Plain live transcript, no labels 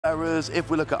whereas if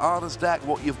we look at Arne's deck,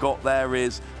 what you've got there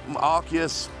is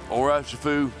Arceus or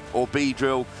Urshifu or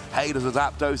Beedrill. Hey, there's a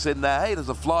Zapdos in there. Hey, there's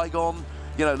a Flygon.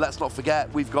 You know, let's not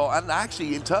forget we've got, and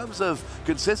actually in terms of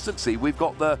consistency, we've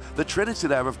got the trinity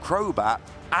there of Crobat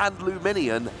and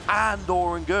Luminion and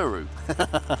Oranguru.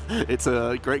 It's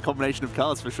a great combination of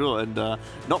cards for sure, and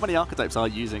not many archetypes are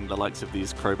using the likes of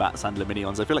these Crobats and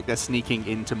Luminions. I feel like they're sneaking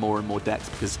into more and more decks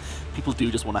because people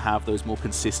do just want to have those more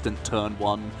consistent turn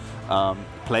one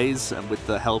plays, and with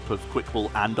the help of Quick Ball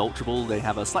and Ultra Ball, they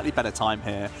have a slightly better time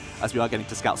here as we are getting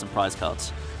to scout some prize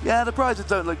cards. Yeah, the prizes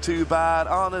don't look too bad.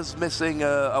 Arne's missing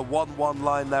a 1-1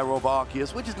 line there of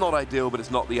Arceus, which is not ideal, but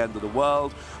it's not the end of the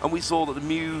world. And we saw that the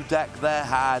Mew deck there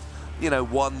had, you know,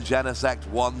 1 Genesect,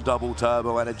 1 double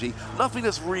turbo energy. Nothing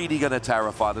that's really going to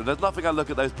terrify them. There's nothing I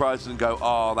look at those prizes and go,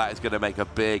 oh, that is going to make a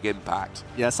big impact.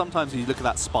 Yeah, sometimes when you look at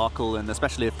that Sparkle, and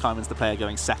especially if Kaiwen's the player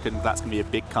going second, that's going to be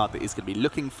a big card that he's going to be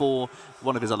looking for,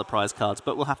 one of his other prize cards,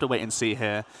 but we'll have to wait and see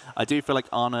here. I do feel like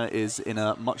Arne is in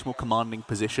a much more commanding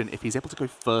position if he's able to go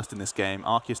first in this game.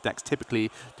 Arceus decks typically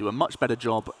do a much better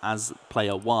job as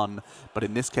player one, but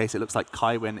in this case it looks like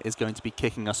Kaiwen is going to be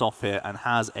kicking us off here and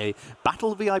has a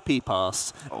Battle VIP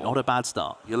pass. Oh, not a bad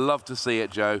start. You love to see it,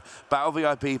 Joe. Battle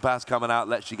VIP pass coming out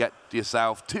lets you get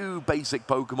yourself 2 basic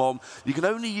Pokemon. You can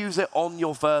only use it on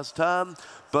your first turn,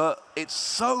 but it's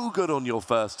so good on your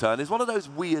first turn. It's one of those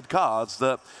weird cards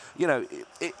that, you know,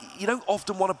 you don't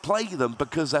often want to play them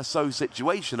because they're so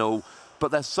situational,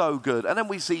 but they're so good. And then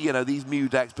we see, you know, these Mew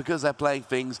decks, because they're playing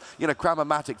things, you know,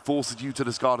 Cramomatic forces you to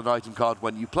discard an item card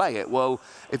when you play it. Well,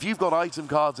 if you've got item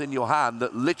cards in your hand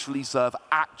that literally serve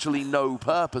actually no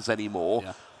purpose anymore,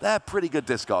 yeah, they're pretty good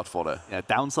discard fodder. Yeah,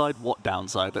 downside? What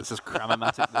downside? Let's just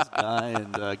Cramomatic this guy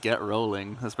and get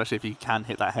rolling, especially if you can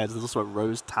hit that head. There's also a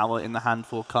Rose Tower in the hand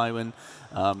for Kaiwen.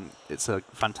 It's a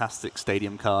fantastic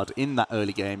stadium card in that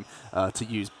early game to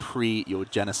use pre your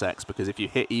Genesects, because if you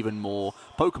hit even more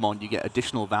Pokemon, you get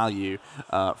additional value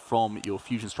from your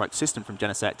Fusion Strike system from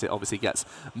Genesect. It obviously gets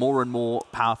more and more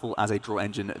powerful as a draw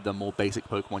engine the more basic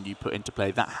Pokemon you put into play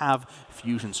that have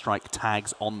Fusion Strike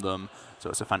tags on them. So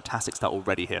it's a fantastic start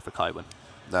already here for Kaiwen.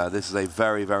 No, this is a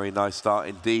very, very nice start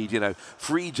indeed. You know,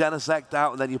 free Genesect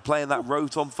out, and then you're playing that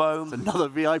Rotom Phone. It's another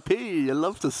VIP. You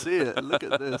love to see it. Look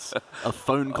at this. A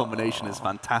phone combination is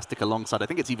fantastic alongside, I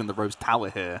think it's even the Rose Tower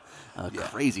here. Yeah.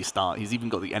 Crazy start. He's even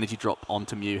got the energy drop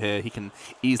onto Mew here. He can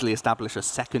easily establish a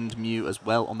second Mew as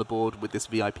well on the board with this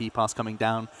VIP pass coming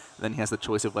down. Then he has the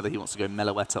choice of whether he wants to go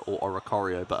Meloetta or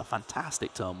Oricorio, but a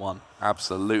fantastic turn one.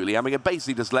 Absolutely. I mean, it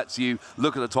basically just lets you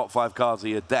look at the top 5 cards of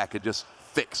your deck and just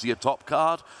fix your top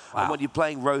card. Wow. And when you're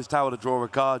playing Rose Tower to draw a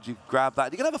card, you grab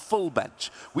that. You can have a full bench.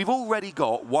 We've already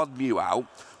got 1 Mew out.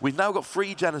 We've now got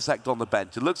 3 Genesect on the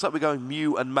bench. It looks like we're going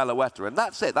Mew and Meloetta, and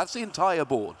that's it. That's the entire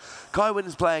board. Kaiwen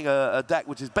is playing a deck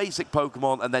which is basic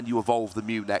Pokemon, and then you evolve the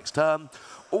Mew next turn.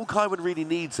 All Kaiwen really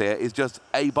needs here is just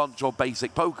a bunch of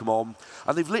basic Pokemon,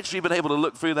 and they've literally been able to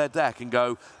look through their deck and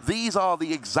go, these are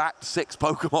the exact 6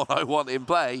 Pokemon I want in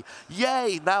play.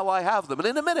 Yay, now I have them. And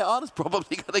in a minute, Arne's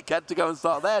probably going to get to go and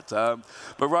start their turn.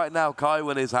 But right now,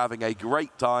 Kaiwen is having a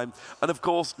great time. And of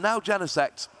course, now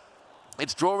Genesect,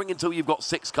 it's drawing until you've got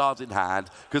 6 cards in hand,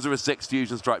 because there are 6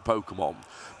 Fusion Strike Pokemon.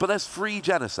 But there's 3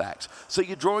 Genesect. So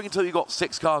you're drawing until you've got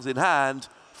 6 cards in hand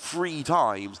 3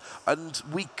 times, and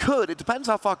we could, it depends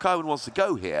how far Kaiwen wants to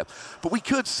go here, but we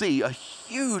could see a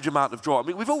huge amount of draw. I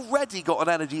mean, we've already got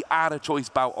an energy and a choice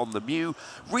bout on the Mew.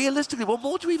 Realistically, what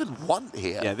more do you even want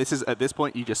here? Yeah, this is, at this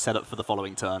point, you just set up for the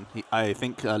following turn. I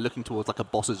think looking towards like a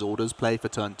Boss's Orders play for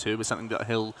turn 2 is something that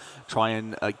he'll try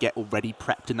and get already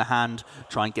prepped in the hand,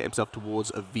 try and get himself towards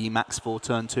a VMAX for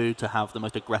turn 2 to have the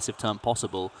most aggressive turn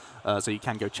possible, so you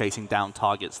can go chasing down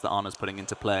targets that Arne's putting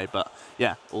into play. But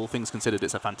yeah, all things considered,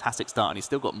 it's a fantastic start, and he's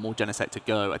still got more Genesect to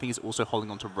go. I think he's also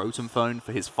holding on to Rotom Phone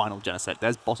for his final Genesect.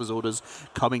 There's Boss's Orders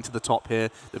coming to the top here.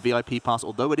 The VIP pass,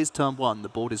 although it is turn 1, the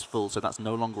board is full, so that's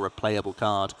no longer a playable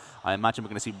card. I imagine we're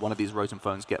going to see one of these Rotom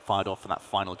Phones get fired off for that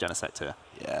final Genesect here.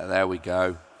 Yeah, there we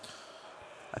go.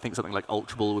 I think something like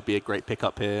Ultra Ball would be a great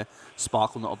pickup here.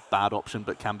 Sparkle, not a bad option,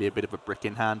 but can be a bit of a brick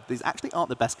in hand. These actually aren't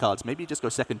the best cards. Maybe you just go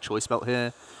second Choice Belt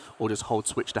here, or just hold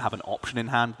Switch to have an option in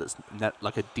hand that's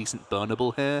like a decent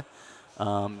burnable here.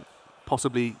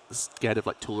 Possibly scared of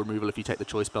like tool removal if you take the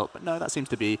Choice Belt, but no, that seems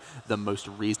to be the most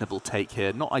reasonable take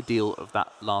here. Not ideal of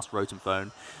that last Rotom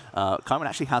Phone. Kaiwen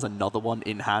actually has another one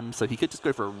in hand, so he could just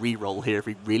go for a re-roll here if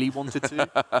he really wanted to.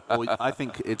 Or I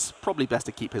think it's probably best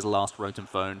to keep his last Rotom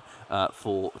Phone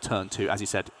for turn 2. As you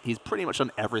said, he's pretty much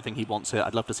done everything he wants here.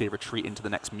 I'd love to see a retreat into the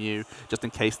next Mew, just in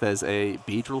case there's a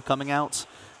Beedrill coming out.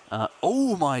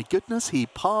 Oh my goodness, he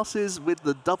passes with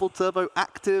the double turbo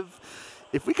active.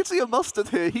 If we could see a Mustard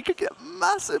here, he could get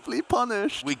massively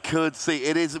punished. We could see.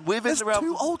 It is within There's the realm.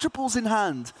 2 Ultra Balls in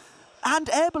hand and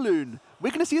Air Balloon. We're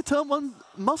going to see a turn 1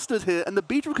 Mustard here, and the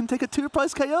Beedrill can take a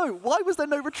 2-prize KO. Why was there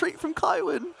no retreat from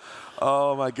Kaiwen?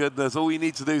 Oh my goodness, all you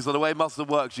need to do, so the way Mustard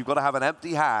works, you've got to have an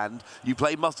empty hand. You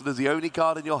play Mustard as the only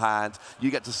card in your hand. You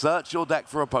get to search your deck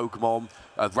for a Pokemon,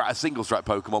 a single strike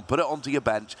Pokemon, put it onto your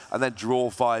bench, and then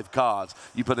draw 5 cards.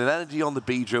 You put an energy on the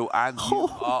Beedrill, and you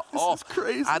are off. This is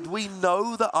crazy. And we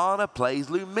know that Arne plays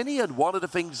Luminion. One of the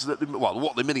things that, well,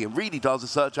 what Luminion really does is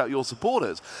search out your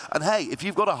supporters. And hey, if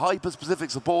you've got a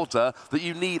hyper-specific supporter that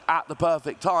you need at the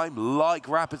perfect time, like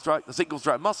Rapid Strike, the single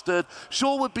strike Mustard,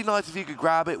 sure would be nice if you could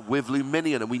grab it with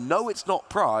Luminion. And we know it's not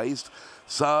prized.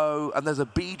 So, and there's a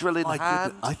Beedrill in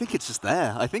hand. I think it's just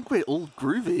there. I think we're all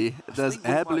groovy. There's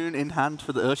Air Balloon in hand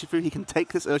for the Urshifu. He can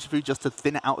take this Urshifu just to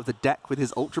thin it out of the deck with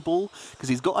his Ultra Ball, because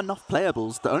he's got enough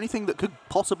playables. The only thing that could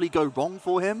possibly go wrong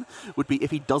for him would be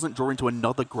if he doesn't draw into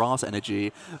another Grass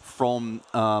Energy from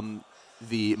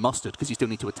the Mustard, because you still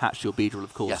need to attach to your Beedrill,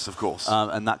 of course. Yes, of course.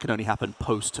 And that can only happen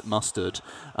post-Mustard.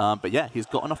 But yeah, he's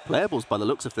got enough playables by the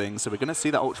looks of things, so we're going to see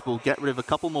that Ultra Ball get rid of a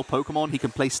couple more Pokemon. He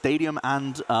can play Stadium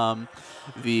and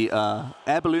the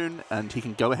Air Balloon, and he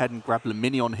can go ahead and grab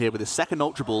Luminion here with his second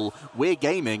Ultra Ball. We're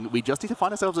gaming. We just need to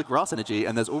find ourselves a Grass Energy,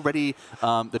 and there's already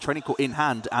the Training Court in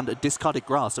hand and a discarded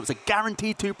Grass, so it's a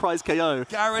guaranteed 2-prize KO.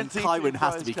 Guaranteed. And Kaiwen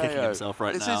has to be kicking himself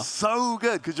right now. This is so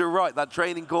good, because you're right. That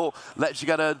Training Court lets you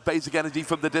get a basic energy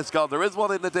from the discard. There is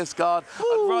one in the discard.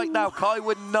 And right now,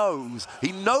 Kaiwen knows.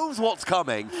 He knows what's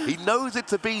coming. He knows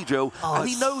it's a Beedrill. And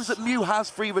he knows that Mew has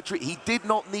free retreat. He did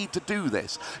not need to do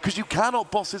this, because you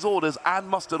cannot boss his orders and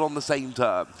Mustard on the same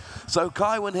turn. So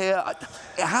Kaiwen here,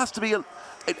 it has to be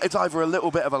it's either a little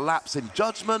bit of a lapse in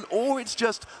judgment, or it's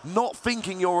just not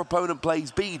thinking your opponent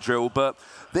plays Beedrill. But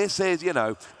this is, you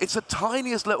know, it's the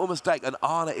tiniest little mistake, and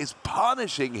Arne is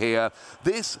punishing here.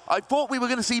 This, I thought we were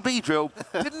going to see Beedrill.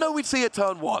 Didn't know we'd see it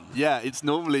turn 1. Yeah, it's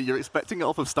normally, you're expecting it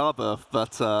off of Starbirth,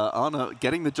 but Arne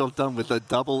getting the job done with the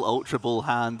double Ultra Ball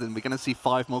hand, and we're going to see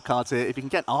 5 more cards here. If you can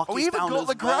get Arceus even down got as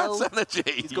the Grass well. Energy.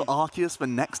 He's got Arceus for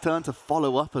next turn to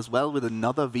follow up as well with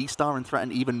another V-Star and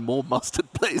threaten even more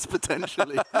Mustard plays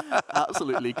potentially.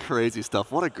 Absolutely crazy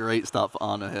stuff. What a great start for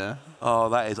Arne here. Oh,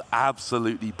 that is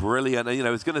absolutely brilliant. And, you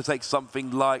know, it's going to take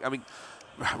something like, I mean,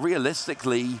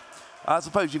 realistically, I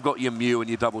suppose you've got your Mew and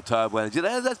your double Turbo Energy.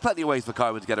 There's plenty of ways for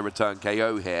Kaiwen to get a return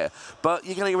KO here. But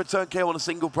you're getting a return KO on a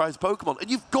single prize Pokemon. And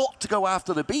you've got to go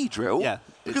after the Beedrill. Yeah,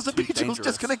 because the Beedrill's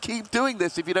just going to keep doing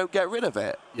this if you don't get rid of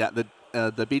it. Yeah, the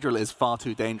Beedrill is far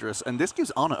too dangerous, and this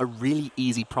gives Arne a really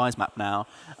easy prize map now.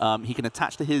 He can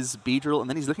attach to his Beedrill, and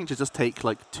then he's looking to just take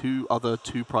like 2 other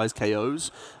 2-prize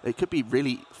KOs. It could be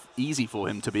really easy for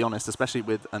him, to be honest, especially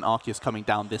with an Arceus coming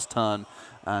down this turn,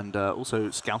 and also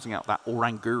scouting out that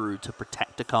Oranguru to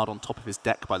protect a card on top of his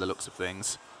deck by the looks of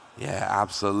things. Yeah,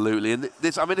 absolutely. And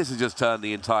this, I mean, this has just turned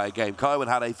the entire game. Kaiwen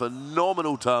had a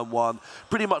phenomenal turn 1,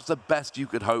 pretty much the best you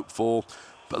could hope for.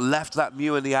 But left that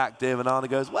Mew in the active, and Arne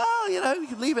goes, well, you know, you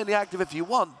can leave it in the active if you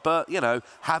want, but, you know,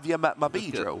 have you met my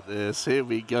Beedrill? This, here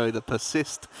we go, the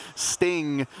Persist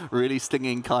Sting, really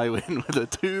stinging Kaiwen with a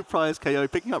 2-prize KO,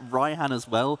 picking up Raihan as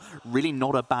well. Really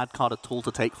not a bad card at all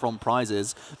to take from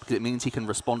prizes, because it means he can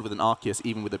respond with an Arceus,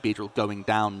 even with a Beedrill going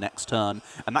down next turn.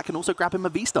 And that can also grab him a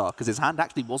V-Star, because his hand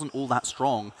actually wasn't all that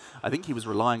strong. I think he was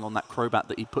relying on that Crobat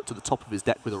that he put to the top of his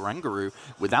deck with Oranguru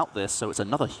without this, so it's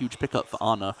another huge pickup for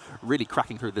Arne, really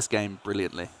cracking through this game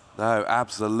brilliantly. No,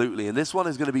 absolutely. And this one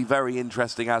is going to be very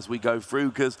interesting as we go through,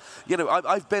 because, you know,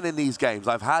 I've been in these games.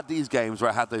 I've had these games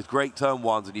where I had those great turn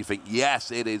 1s, and you think,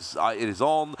 yes, it is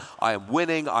on. I am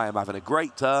winning. I am having a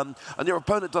great turn. And your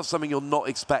opponent does something you're not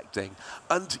expecting.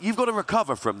 And you've got to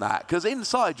recover from that, because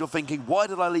inside you're thinking, why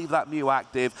did I leave that Mew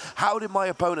active? How did my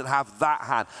opponent have that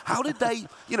hand? How did they,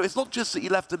 you know, it's not just that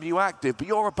you left the Mew active, but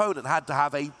your opponent had to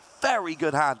have a very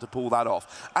good hand to pull that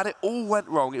off. And it all went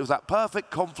wrong. It was that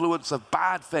perfect confluence of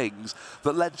bad things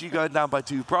that led to you going down by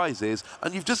 2 prizes.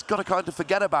 And you've just got to kind of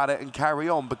forget about it and carry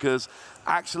on, because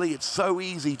actually it's so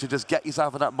easy to just get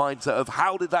yourself in that mindset of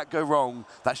how did that go wrong?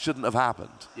 That shouldn't have happened.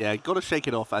 Yeah, got to shake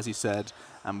it off, as you said.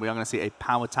 And we are going to see a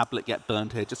power tablet get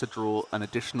burned here just to draw an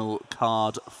additional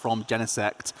card from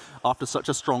Genesect. After such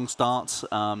a strong start,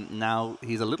 now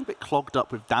he's a little bit clogged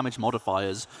up with damage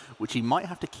modifiers, which he might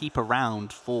have to keep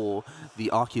around for the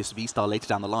Arceus V-Star later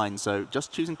down the line. So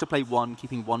just choosing to play 1,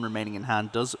 keeping 1 remaining in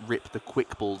hand, does rip the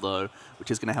Quick Ball, though, which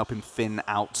is going to help him thin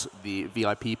out the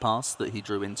VIP pass that he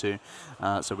drew into.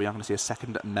 So we are going to see a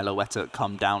second Meloetta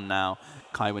come down now.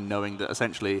 Kaiwen knowing that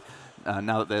essentially,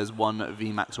 now that there's one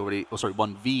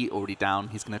V already down,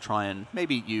 he's going to try and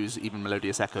maybe use even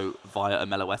Melodious Echo via a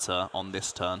Meloetta on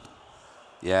this turn.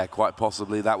 Yeah, quite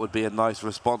possibly that would be a nice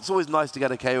response. It's always nice to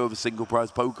get a KO of a single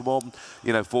prize Pokemon,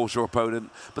 you know, force your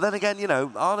opponent. But then again, you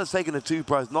know, Arne's taking a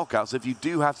 2-prize knockout, so if you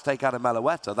do have to take out a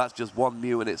Meloetta, that's just one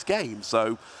Mew in its game.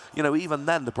 So, you know, even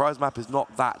then, the prize map is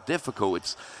not that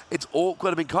difficult. It's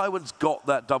awkward. I mean, Kaiwen's got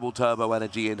that double turbo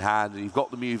energy in hand, and you've got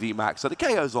the Mew VMAX, so the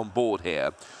KO's on board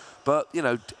here. But, you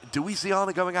know, do we see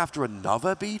Arne going after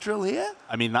another Beedrill here?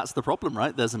 I mean, that's the problem,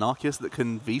 right? There's an Arceus that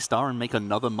can V-Star and make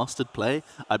another mustard play.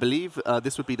 I believe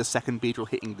this would be the second Beedrill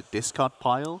hitting the discard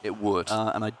pile. It would.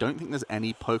 And I don't think there's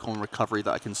any Pokemon recovery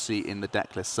that I can see in the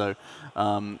deck list. So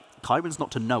Kaiwen's not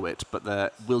to know it, but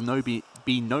there will be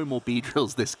no more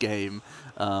Beedrills this game.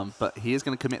 But he is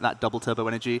going to commit that double turbo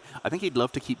energy. I think he'd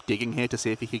love to keep digging here to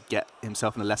see if he could get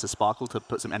himself in a lesser Sparkle to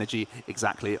put some energy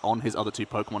exactly on his other two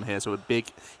Pokemon here. So a big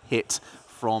hit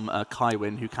from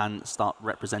Kaiwen, who can start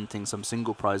representing some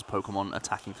single prize Pokemon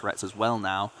attacking threats as well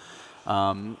now.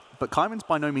 But Kaiwen's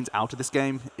by no means out of this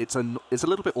game. It's a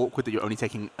little bit awkward that you're only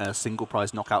taking a single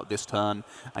prize knockout this turn,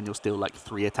 and you're still like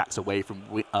 3 attacks away from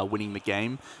winning the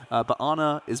game. But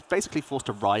Arne is basically forced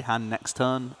to Raihan next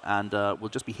turn, and will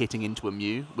just be hitting into a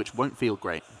Mew, which won't feel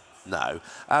great. No,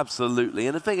 absolutely.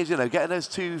 And the thing is, you know, getting those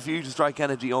 2 Fusion Strike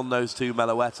energy on those 2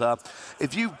 Meloetta,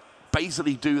 if you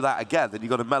basically do that again, then you've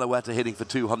got a Meloetta hitting for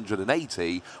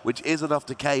 280, which is enough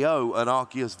to KO an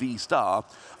Arceus V-Star,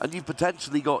 and you've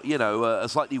potentially got, you know, a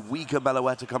slightly weaker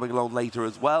Meloetta coming along later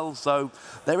as well, so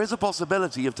there is a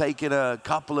possibility of taking a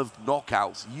couple of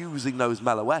knockouts using those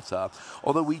Meloetta,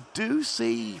 although we do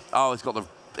see... Oh, it's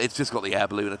just got the air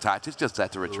balloon attached. It's just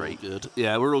set to retreat. Good.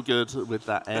 Yeah, we're all good with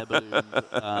that air balloon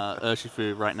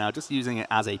Urshifu right now, just using it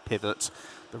as a pivot.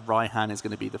 The Raihan is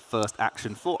going to be the first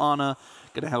action for Arne,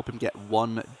 going to help him get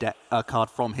one card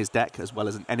from his deck, as well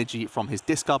as an energy from his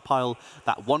discard pile.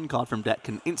 That one card from deck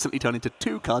can instantly turn into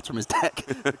 2 cards from his deck,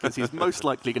 because he's most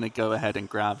likely going to go ahead and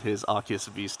grab his Arceus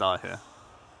V-Star here.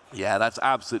 Yeah, that's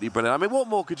absolutely brilliant. I mean, what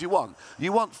more could you want?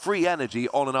 You want free energy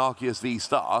on an Arceus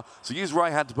V-Star, so use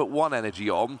Raihan to put 1 energy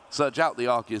on, search out the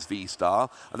Arceus V-Star,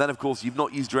 and then, of course, you've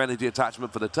not used your energy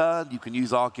attachment for the turn. You can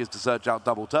use Arceus to search out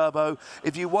double turbo.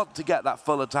 If you want to get that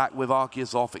full attack with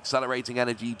Arceus off, accelerating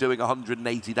energy, doing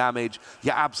 180 damage,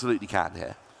 you absolutely can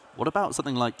here. What about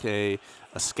something like a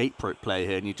escape rope play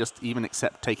here, and you just even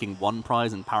accept taking 1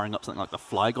 prize and powering up something like the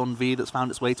Flygon V that's found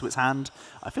its way to its hand?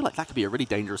 I feel like that could be a really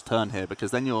dangerous turn here,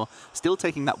 because then you're still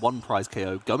taking that 1 prize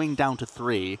KO, going down to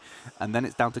 3, and then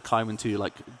it's down to Kaiwen to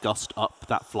like gust up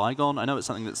that Flygon. I know it's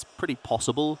something that's pretty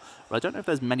possible, but I don't know if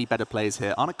there's many better plays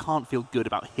here. Arne can't feel good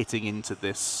about hitting into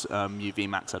this UV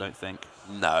Max, I don't think.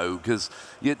 No, because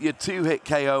you're 2-hit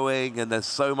KOing, and there's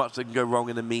so much that can go wrong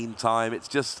in the meantime. It's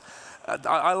just...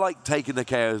 I like taking the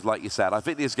KOs, like you said. I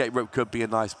think the escape rope could be a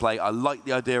nice play. I like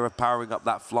the idea of powering up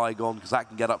that Flygon, because that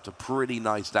can get up to pretty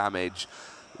nice damage.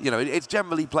 You know, it's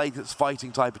generally played as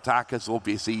fighting type attackers.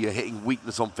 Obviously, you're hitting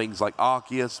weakness on things like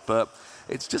Arceus, but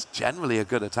it's just generally a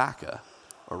good attacker.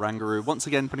 Oranguru once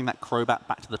again putting that Crobat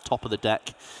back to the top of the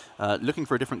deck, looking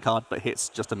for a different card, but hits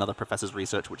just another Professor's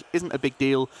Research, which isn't a big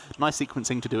deal. Nice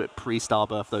sequencing to do it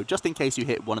pre-Starbirth, though, just in case you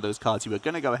hit one of those cards you were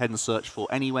going to go ahead and search for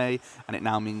anyway, and it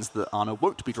now means that Arne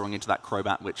won't be drawing into that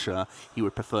Crobat, which he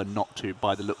would prefer not to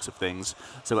by the looks of things.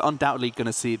 So we're undoubtedly going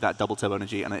to see that double turbo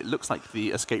energy, and it looks like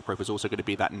the Escape Rope is also going to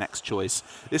be that next choice.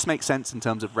 This makes sense in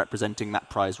terms of representing that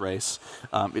prize race.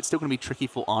 It's still going to be tricky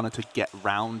for Arne to get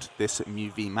round this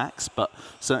Mew V Max, but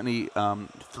certainly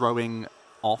throwing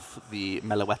off the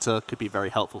Meloetta could be very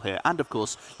helpful here. And of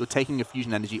course, you're taking a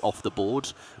fusion energy off the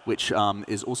board, which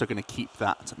is also going to keep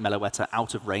that Meloetta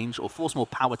out of range, or force more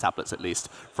power tablets at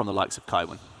least from the likes of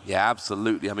Kaiwen. Yeah,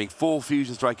 absolutely. I mean, 4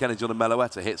 Fusion Strike energy on a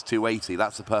Meloetta hits 280.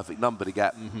 That's the perfect number to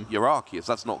get your Arceus.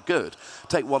 That's not good.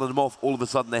 Take one of them off, all of a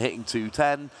sudden they're hitting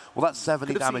 210. Well, that's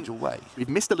 70 damage away. We've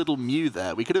missed a little Mew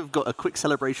there. We could have got a quick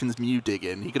Celebrations Mew dig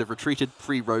in. He could have retreated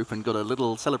pre-rope and got a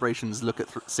little Celebrations look at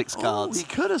 6 cards. He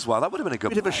could as well. That would have been a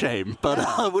good play. Bit of a shame, but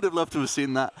I would have loved to have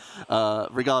seen that.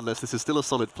 Regardless, this is still a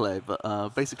solid play,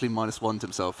 but basically -1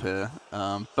 himself here.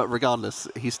 But regardless,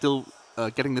 he's still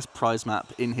getting this prize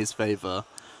map in his favor.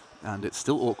 And it's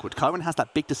still awkward. Kaiwen has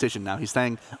that big decision now. He's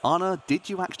saying, Arne, did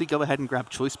you actually go ahead and grab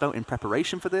Choice Belt in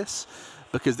preparation for this?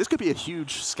 Because this could be a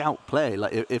huge scout play.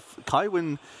 Like, if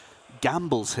Kaiwen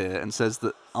gambles here and says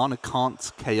that Arne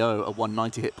can't KO a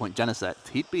 190 hit point Genesect,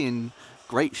 he'd be in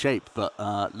great shape. But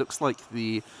looks like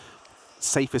the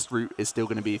safest route is still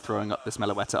going to be throwing up this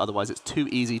Meloetta. Otherwise, it's too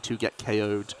easy to get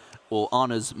KO'd. Or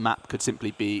Arne's map could simply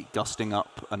be gusting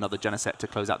up another Genesect to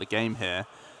close out the game here.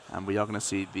 And we are going to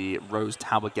see the Rose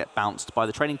Tower get bounced by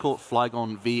the Training Court.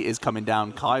 Flygon V is coming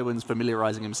down. Kaiwen's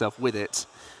familiarizing himself with it.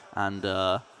 And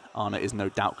Arne is no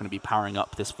doubt going to be powering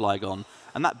up this Flygon.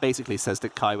 And that basically says to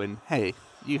Kaiwen, hey,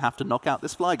 you have to knock out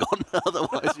this Flygon,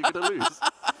 otherwise you're going to lose.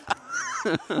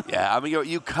 Yeah, I mean,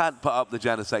 you can't put up the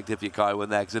Genesect if you're Kaiwen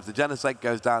there, because if the Genesect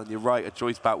goes down and you're right, a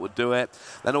choice bout would do it,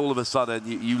 then all of a sudden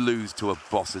you lose to a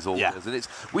boss's orders. Yeah. And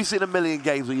we've seen a million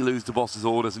games where you lose to boss's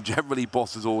orders, and generally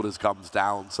boss's orders comes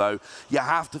down. So you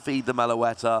have to feed the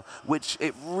Meloetta, which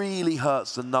it really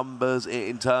hurts the numbers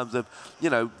in terms of,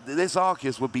 you know, this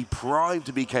Arceus would be primed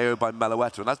to be KO'd by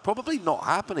Meloetta, and that's probably not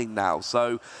happening now.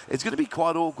 So it's going to be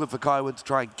quite awkward for Kaiwen to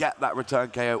try and get that return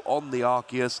KO on the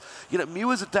Arceus. You know,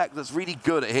 Mew is a deck that's really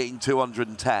good at hitting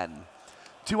 210.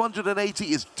 280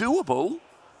 is doable,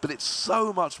 but it's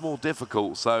so much more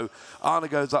difficult. So Arne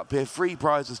goes up here, 3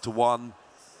 prizes to 1.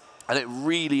 And it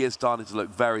really is starting to look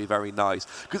very, very nice.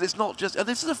 Because it's not just, and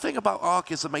this is the thing about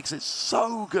Arceus that makes it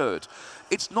so good.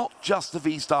 It's not just the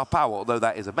V-Star power, although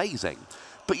that is amazing.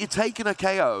 But you're taking a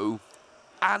KO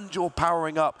and you're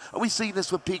powering up. And we've seen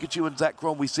this with Pikachu and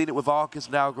Zekrom. We've seen it with Arceus,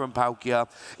 Naga, and Palkia.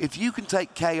 If you can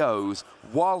take KOs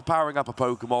while powering up a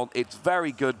Pokemon, it's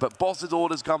very good. But Boss's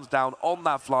orders comes down on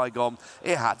that Flygon.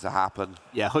 It had to happen.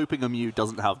 Yeah, hoping a Mew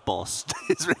doesn't have Boss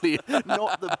is really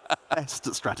not the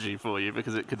best strategy for you,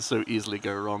 because it can so easily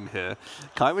go wrong here.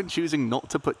 Kaiwen choosing not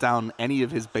to put down any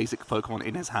of his basic Pokemon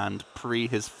in his hand pre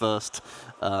his first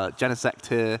Genesect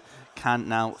here. Can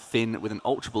now Thin with an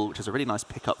Ultra Ball, which is a really nice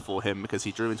pickup for him because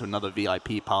he drew into another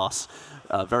VIP pass.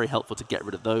 Very helpful to get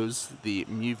rid of those. The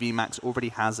Mew VMAX already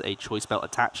has a Choice Belt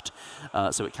attached,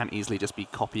 so it can easily just be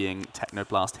copying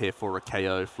Technoblast here for a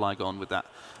KO. Flygon with that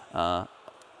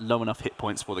low enough hit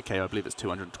points for the KO. I believe it's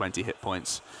 220 hit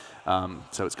points.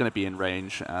 So it's going to be in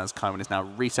range as Kaiwen is now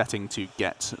resetting to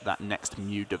get that next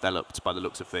Mew developed by the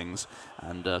looks of things,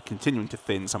 and continuing to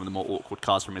thin some of the more awkward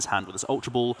cards from his hand with this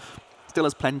Ultra Ball. Still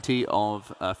has plenty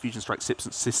of Fusion Strike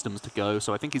systems to go,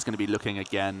 so I think he's going to be looking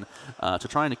again to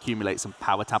try and accumulate some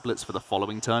power tablets for the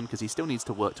following turn, because he still needs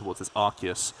to work towards this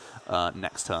Arceus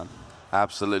next turn.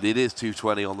 Absolutely, it is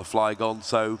 220 on the Flygon,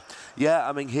 so yeah,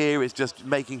 I mean, here it's just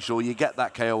making sure you get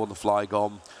that KO on the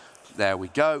Flygon. There we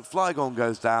go, Flygon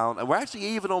goes down, and we're actually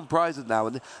even on prizes now,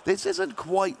 and this isn't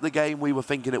quite the game we were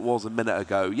thinking it was a minute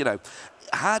ago. You know,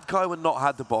 had Kaiwen not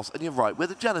had the boss, and you're right,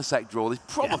 with a Genesect draw, he's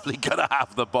probably going to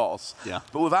have the boss. Yeah.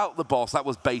 But without the boss, that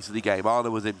was basically the game.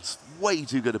 Arne was in way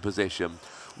too good a position.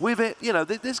 With it, you know,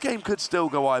 this game could still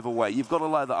go either way. You've got to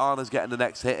like that Arne's getting the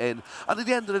next hit in, and at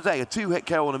the end of the day, a 2-hit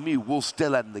KO on a Mew will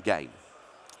still end the game.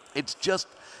 It's just,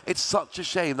 it's such a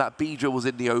shame that Beedrill was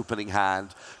in the opening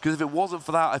hand, because if it wasn't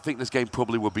for that, I think this game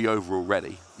probably would be over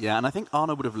already. Yeah, and I think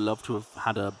Arne would have loved to have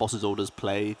had a Boss's Orders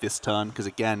play this turn, because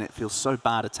again, it feels so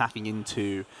bad attacking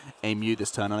into a Mew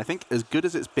this turn, and I think as good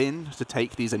as it's been to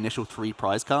take these initial 3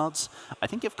 prize cards, I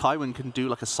think if Kaiwen can do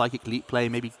like a Psychic Leap play,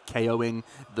 maybe KOing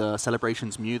the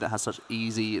Celebrations Mew that has such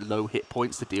easy, low hit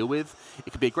points to deal with, it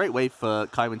could be a great way for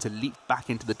Kaiwen to leap back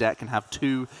into the deck and have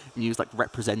 2 Mews like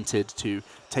represented to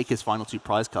take his final 2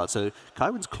 prize cards. So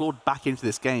Kaiwen's clawed back into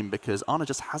this game because Arne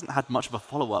just hasn't had much of a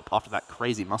follow-up after that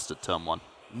crazy Mustard turn 1.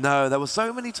 No, there were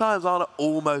so many times Arne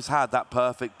almost had that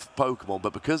perfect Pokemon,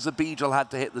 but because the Beedrill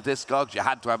had to hit the discards, you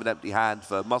had to have an empty hand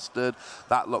for Mustard.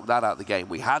 That locked that out of the game.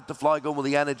 We had the Flygon with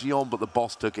the energy on, but the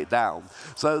boss took it down.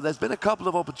 So there's been a couple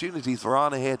of opportunities for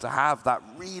Arne here to have that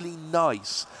really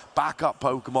nice backup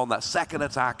Pokemon, that second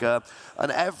attacker,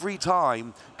 and every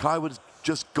time Kaiwen's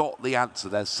just got the answer.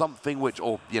 There's something which,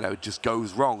 or, you know, just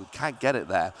goes wrong. Can't get it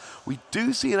there. We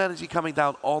do see an energy coming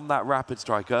down on that Rapid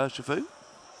Strike Urshifu.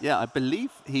 Yeah, I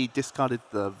believe he discarded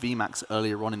the VMAX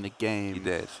earlier on in the game. He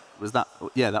did. Was that?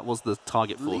 Yeah, that was the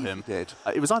target for him. He did.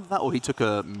 It was either that or he took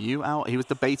a Mew out. He was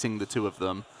debating the 2 of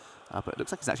them. But it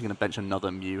looks like he's actually going to bench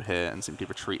another Mew here and simply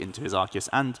retreat into his Arceus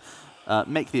and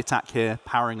make the attack here,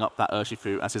 powering up that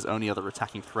Urshifu as his only other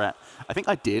attacking threat. I think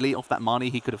ideally off that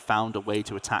Marnie, he could have found a way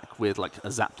to attack with like a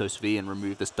Zapdos V and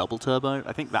remove this double turbo.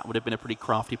 I think that would have been a pretty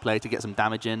crafty play to get some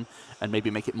damage in and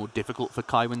maybe make it more difficult for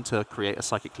Kaiwen to create a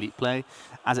Psychic Leap play.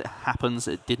 As it happens,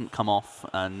 it didn't come off,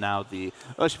 and now the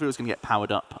Urshifu is going to get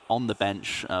powered up on the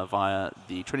bench via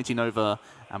the Trinity Nova,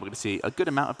 and we're going to see a good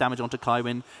amount of damage onto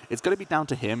Kaiwen. It's going to be down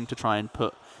to him to try and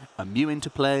put a Mew into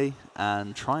play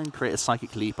and try and create a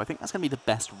Psychic Leap. I think that's going to be the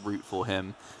best route for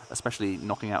him, especially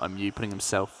knocking out a Mew, putting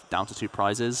himself down to 2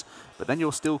 prizes. But then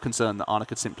you're still concerned that Arne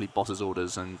could simply Boss's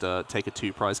Orders and take a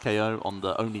 2-prize KO on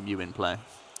the only Mew in play.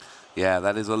 Yeah,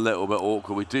 that is a little bit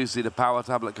awkward. We do see the power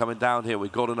tablet coming down here. We've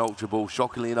got an Ultra Ball,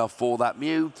 shockingly enough, for that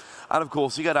Mew. And, of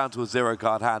course, you go down to a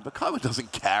 0-card hand. But Kaiwen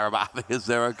doesn't care about having a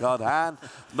 0-card hand,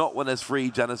 not when there's 3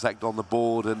 Genesect on the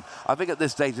board. And I think at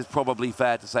this stage it's probably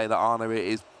fair to say that Arne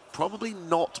is probably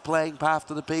not playing Path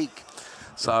to the Peak.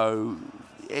 So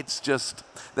it's just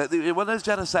when those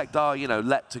Genesect are, you know,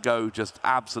 let to go just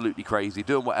absolutely crazy,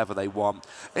 doing whatever they want,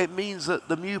 it means that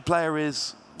the Mew player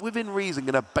is, within reason,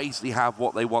 going to basically have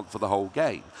what they want for the whole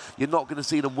game. You're not going to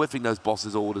see them whiffing those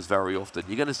boss's orders very often.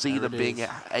 You're going to see them being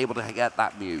able to get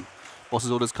that Mew. Boss's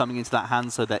orders coming into that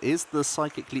hand, so there is the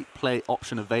Psychic Leap play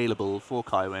option available for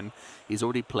Kaiwen. He's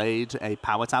already played a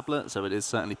power tablet, so it is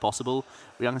certainly possible.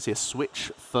 We are going to see a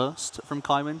switch first from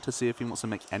Kaiwen to see if he wants to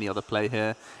make any other play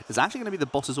here. It's actually going to be the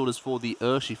boss's orders for the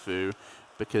Urshifu,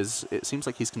 because it seems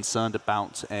like he's concerned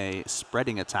about a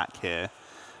spreading attack here.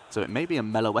 So it may be a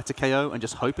Meloetta KO and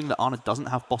just hoping that Arne doesn't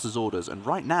have boss's orders, and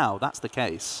right now that's the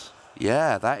case.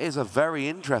 Yeah, that is a very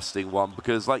interesting one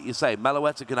because, like you say,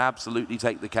 Meloetta can absolutely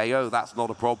take the KO. That's not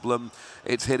a problem.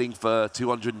 It's hitting for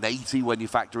 280 when you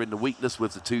factor in the weakness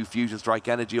with the 2 Fusion Strike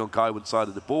Energy on Kaiwen's side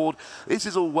of the board. This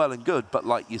is all well and good, but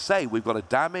like you say, we've got a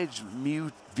damage Mew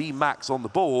VMAX on the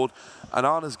board, and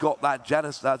Arne's got that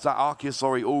Arceus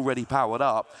already powered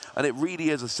up, and it really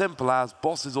is as simple as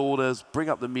boss's orders, bring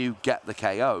up the Mew, get the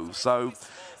KO. So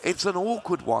it's an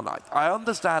awkward one. I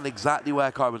understand exactly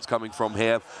where Kaiwen's coming from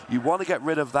here. You want to get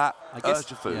rid of that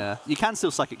Urshifu. Yeah, you can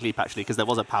still Psychic Leap, actually, because there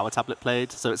was a power tablet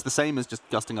played. So it's the same as just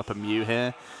gusting up a Mew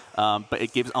here. But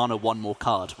it gives Arne one more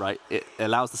card, right? It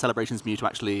allows the Celebrations Mew to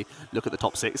actually look at the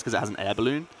top 6 because it has an air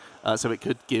balloon. So it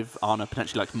could give Arne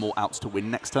potentially like more outs to win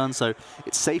next turn. So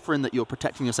it's safer in that you're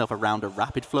protecting yourself around a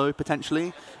rapid flow,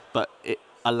 potentially. But it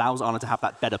allows Arne to have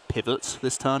that better pivot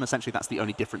this turn. Essentially, that's the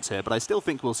only difference here. But I still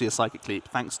think we'll see a Psychic Leap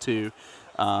thanks to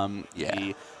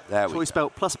the Choice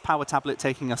Belt plus Power Tablet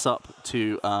taking us up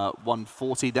to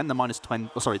 140, then the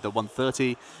the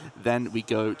 130. Then we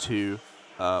go to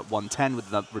 110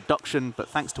 with the reduction, but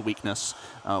thanks to weakness,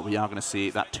 we are going to see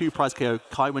that 2 prize KO.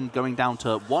 Kaiwen going down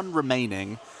to 1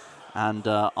 remaining, and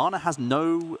Arne has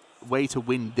no way to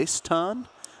win this turn.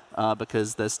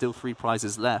 Because there's still 3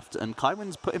 prizes left. And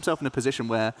Kaiwen's put himself in a position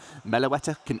where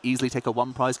Meloetta can easily take a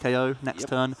 1 prize KO next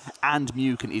turn, and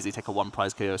Mew can easily take a 1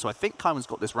 prize KO. So I think Kaiwen's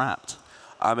got this wrapped.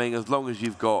 I mean, as long as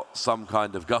you've got some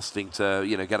kind of gusting to,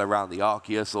 you know, get around the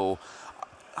Arceus, or,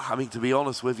 I mean, to be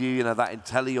honest with you, you know, that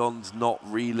Inteleon's not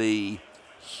really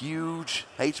huge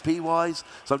HP-wise.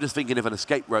 So I'm just thinking if an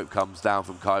escape rope comes down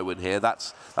from Kaiwen here,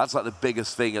 that's like the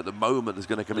biggest thing at the moment that's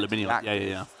going to come into action.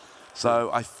 Yeah. So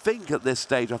I think at this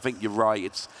stage, I think you're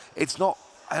right. It's not,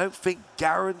 I don't think,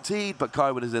 guaranteed, but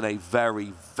Kaiwen is in a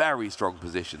very, very strong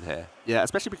position here. Yeah,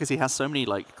 especially because he has so many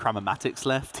like Cramomatics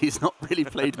left. He's not really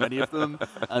played many of them.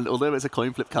 And although it's a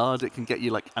coin flip card, it can get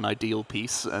you like an ideal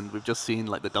piece. And we've just seen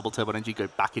like the double turbo energy go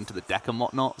back into the deck and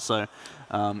whatnot. So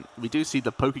we do see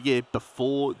the Pokegear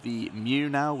before the Mew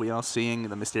now. We are seeing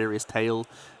the Mysterious Tail.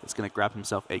 It's going to grab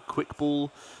himself a Quick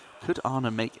Ball. Could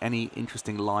Arne make any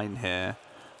interesting line here?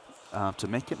 To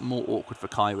make it more awkward for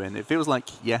Kaiwen? It feels like,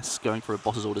 yes, going for a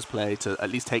boss's orders play to at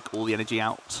least take all the energy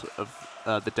out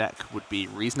of the deck would be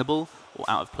reasonable or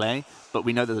out of play, but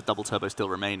we know there's a double turbo still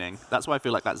remaining. That's why I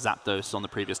feel like that Zapdos on the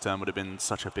previous turn would have been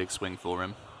such a big swing for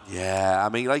him. Yeah, I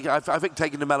mean, like, I think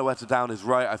taking the Meloetta down is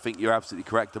right. I think you're absolutely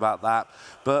correct about that.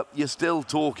 But you're still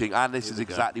talking, and this is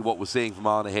exactly what we're seeing from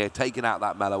Arne here, taking out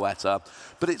that Meloetta.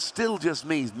 But it still just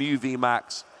means Mew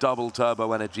VMAX, double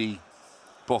turbo energy,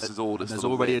 boss's orders. There's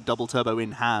already a double turbo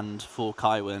in hand for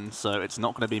Kaiwen, so it's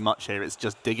not going to be much here. It's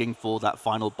just digging for that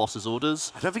final boss's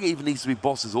orders. I don't think it even needs to be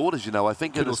boss's orders, you know. I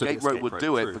think an escape rope would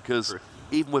do it, because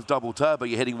even with double turbo,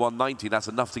 you're hitting 190. That's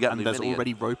enough to get. And there's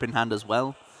already rope in hand as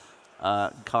well.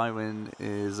 Kaiwen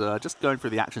is just going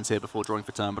through the actions here before drawing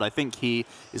for turn, but I think he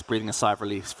is breathing a sigh of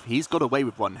relief. He's got away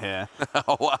with one here.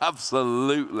 Oh,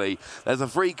 absolutely. There's a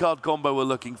 3-card combo we're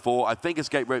looking for. I think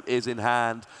Escape Rope is in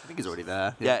hand. I think he's already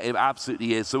there. Yeah, it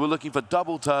absolutely is. So we're looking for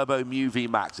double turbo Mew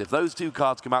VMAX. If those 2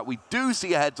 cards come out, we do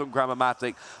see a heads on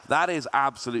Cramomatic. That is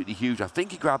absolutely huge. I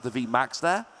think he grabbed the VMAX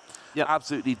there. Yeah,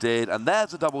 absolutely did. And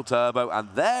there's a double turbo, and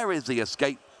there is the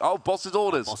escape. Oh, boss's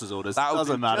orders. Boss's orders. That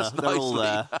doesn't matter. They're all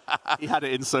there. He had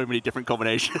it in so many different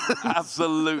combinations.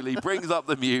 Absolutely. Brings up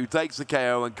the Mew, takes the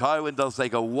KO, and Kaiwen does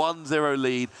take a 1-0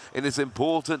 lead in this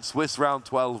important Swiss Round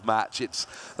 12 match.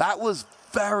 That was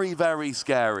very, very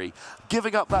scary.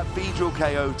 Giving up that Beedrill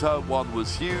KO turn 1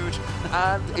 was huge,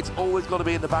 and it's always got to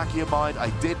be in the back of your mind,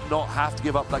 I did not have to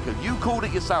give up that KO. You called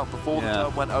it yourself before the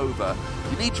turn went over.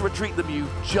 You need to retreat the Mew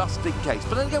just in case.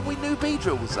 But then again, we knew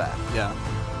Beedrill was there. Yeah.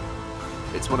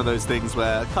 It's one of those things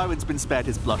where Kaiwen's been spared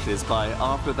his blushes by,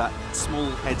 after that small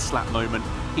head slap moment,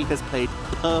 he has played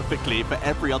perfectly for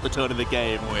every other turn of the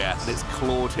game. Oh, yes. And it's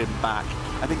clawed him back.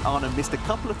 I think Arne missed a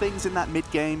couple of things in that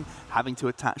mid-game. Having to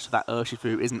attach to that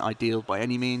Urshifu isn't ideal by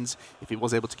any means. If he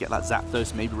was able to get that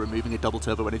Zapdos, maybe removing a double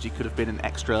turbo energy could have been an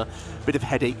extra bit of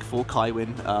headache for Kaiwen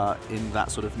in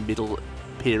that sort of middle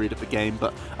period of the game,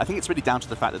 but I think it's really down to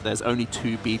the fact that there's only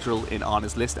 2 Beedrill in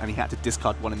Arne's list, and he had to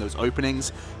discard one in those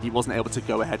openings. He wasn't able to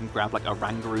go ahead and grab like a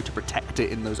Rangaroo to protect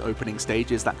it in those opening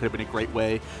stages. That could have been a great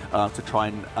way to try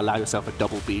and allow yourself a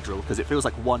double Beedrill, because it feels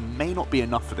like one may not be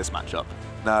enough for this matchup.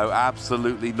 No,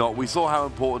 absolutely not. We saw how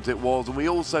important it was, and we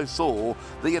also saw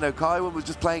that, you know, Kaiwen was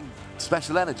just playing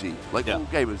special energy. Like, all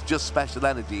game, it was just special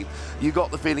energy. You got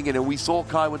the feeling, you know, we saw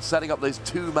Kaiwen setting up those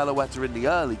 2 Meloetta in the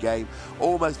early game,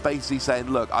 almost basically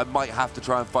saying, look, I might have to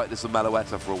try and fight this with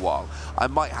Meloetta for a while. I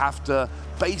might have to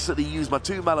basically use my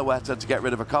 2 Meloetta to get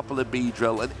rid of a couple of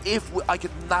Beedrill, and if I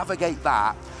could navigate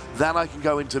that, then I can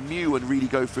go into Mew and really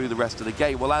go through the rest of the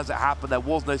game. Well, as it happened, there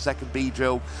was no second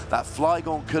Beedrill. That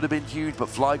Flygon could have been huge, but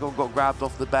Flygon got grabbed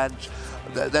off the bench.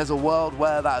 There's a world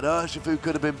where that Urshifu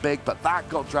could have been big, but that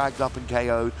got dragged up and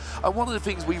KO'd. And one of the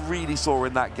things we really saw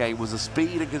in that game was the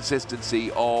speed and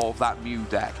consistency of that Mew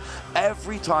deck.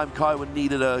 Every time Kaiwen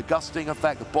needed a gusting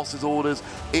effect, the boss's orders,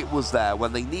 it was there.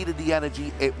 When they needed the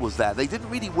energy, it was there. They didn't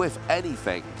really whiff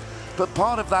anything. But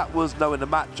part of that was knowing the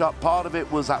matchup, part of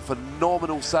it was that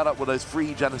phenomenal setup with those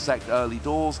 3 Genesect early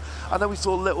doors, and then we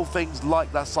saw little things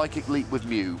like that Psychic Leap with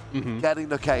Mew, getting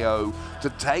the KO to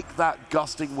take that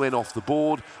gusting win off the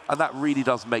board, and that really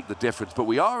does make the difference. But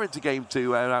we are into game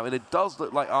 2 now, and it does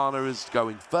look like Arne is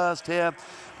going first here,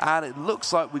 and it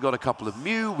looks like we've got a couple of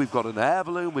Mew, we've got an Air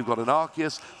Balloon, we've got an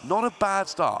Arceus. Not a bad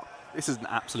start. This is an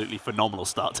absolutely phenomenal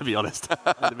start, to be honest.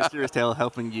 The Mysterious Tail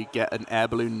helping you get an Air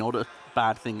Balloon, not a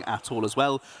bad thing at all as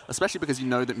well, especially because you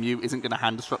know that Mew isn't going to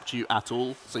hand disrupt you at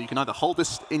all. So you can either hold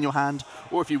this in your hand,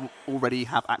 or if you already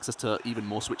have access to even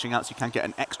more switching outs, you can get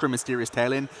an extra Mysterious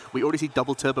Tail in. We already see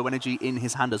double Turbo Energy in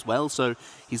his hand as well, so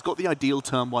he's got the ideal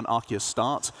turn 1 Arceus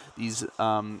start. These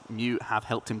Mew have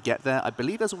helped him get there. I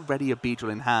believe there's already a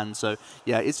Beedrill in hand, so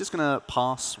yeah, it's just going to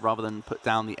pass rather than put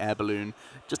down the Air Balloon,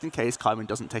 just in case Kaiwen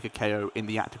doesn't take a KO in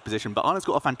the active position. But Arne's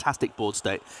got a fantastic board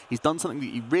state. He's done something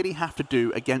that you really have to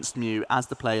do against Mew as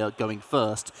the player going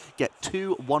first. Get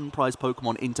 2 one-prize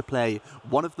Pokemon into play,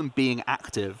 one of them being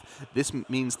active. This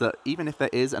means that even if there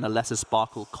is an Alessa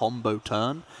Sparkle combo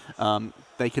turn,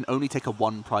 they can only take a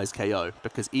 1-prize KO,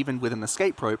 because even with an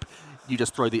Escape Rope, you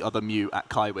just throw the other Mew at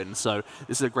Kaiwen. So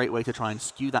this is a great way to try and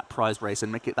skew that prize race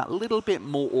and make it that little bit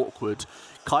more awkward.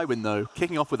 Kaiwen, though,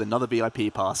 kicking off with another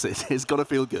VIP pass, it's got to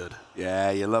feel good.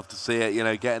 Yeah, you love to see it, you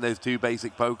know, getting those 2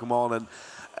 basic Pokemon. And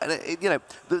you know,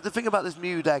 the thing about this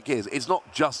Mew deck is, it's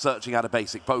not just searching out a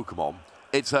basic Pokemon.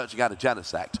 It's searching out a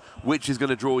Genesect, which is going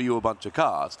to draw you a bunch of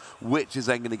cards, which is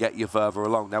then going to get you further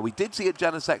along. Now, we did see a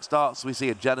Genesect start, so we see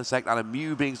a Genesect and a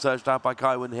Mew being searched out by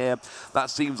Kaiwen here. That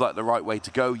seems like the right way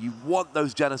to go. You want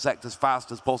those Genesect as fast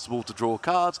as possible to draw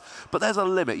cards, but there's a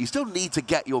limit. You still need to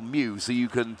get your Mew so you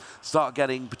can start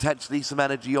getting potentially some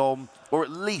energy on, or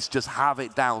at least just have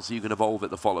it down so you can evolve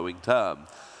it the following turn.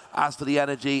 As for the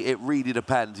energy, it really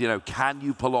depends. You know, can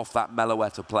you pull off that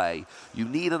Meloetta play? You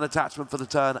need an attachment for the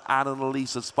turn and an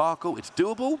Alessa Sparkle. It's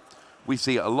doable. We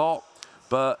see it a lot,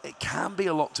 but it can be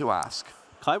a lot to ask.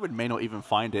 Kaiwen may not even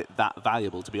find it that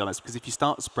valuable, to be honest, because if you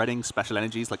start spreading special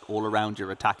energies like all around your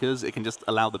attackers, it can just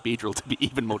allow the Beedrill to be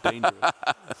even more dangerous.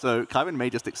 So Kaiwen may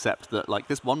just accept that like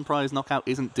this 1-prize knockout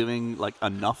isn't doing like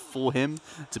enough for him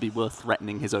to be worth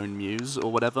threatening his own Mews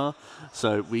or whatever.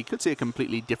 So we could see a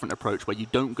completely different approach where you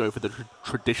don't go for the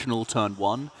traditional turn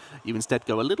 1. You instead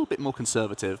go a little bit more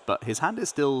conservative, but his hand is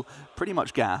still pretty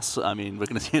much gas. I mean, we're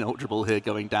going to see an Ultra Ball here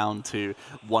going down to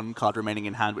 1 card remaining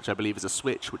in hand, which I believe is a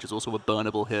switch, which is also a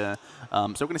burnable here. So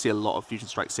we're going to see a lot of Fusion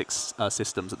Strike 6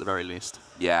 systems at the very least.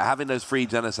 Yeah, having those 3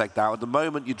 Genesect out. At the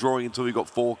moment, you're drawing until you've got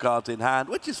 4 cards in hand,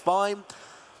 which is fine.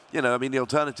 You know, I mean, the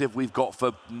alternative we've got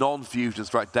for non-Fusion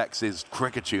Strike decks is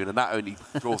Cricketune, and that only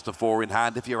draws to 4 in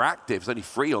hand. If you're active, it's only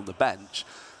 3 on the bench.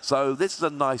 So this is a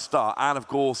nice start. And, of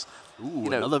course, ooh, you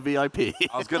know, another VIP.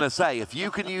 I was going to say, if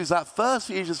you can use that first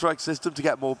Fusion Strike system to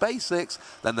get more basics,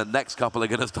 then the next couple are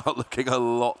going to start looking a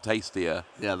lot tastier.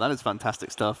 Yeah, that is fantastic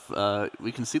stuff.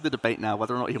 We can see the debate now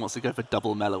whether or not he wants to go for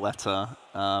double Meloetta,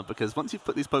 because once you've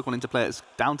put these Pokemon into play, it's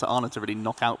down to Arne to really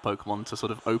knock out Pokemon to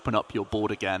sort of open up your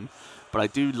board again. But I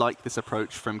do like this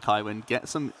approach from Kaiwen. Get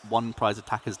some 1-prize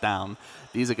attackers down.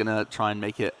 These are going to try and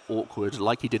make it awkward,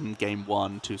 like he did in Game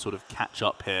 1, to sort of catch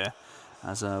up here.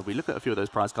 As we look at a few of those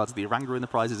prize cards, the Oranguru in the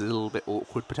prize is a little bit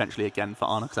awkward potentially again for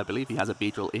Arne, because I believe he has a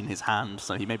Beedrill in his hand,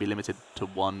 so he may be limited to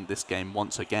 1 this game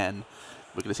once again.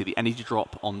 We're going to see the energy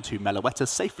drop onto Meloetta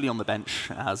safely on the bench,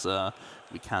 as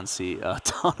we can see a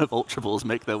ton of Ultra Balls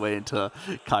make their way into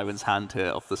Kaiwen's hand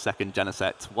here off the second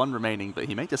Genesect. 1 remaining, but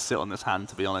he may just sit on this hand,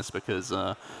 to be honest, because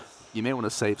you may want to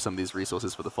save some of these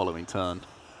resources for the following turn.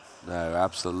 No,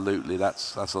 absolutely.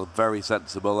 That's very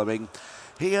sensible. I mean,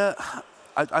 here,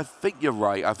 I think you're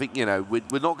right. I think, you know, we're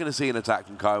not going to see an attack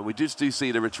from Kaiwen. We just do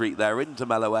see the retreat there into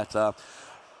Meloetta.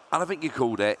 And I think you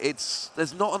called it.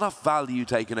 There's not enough value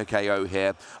taking a KO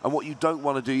here. And what you don't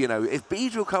want to do, you know, if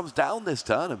Beedrill comes down this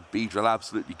turn, and Beedrill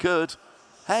absolutely could,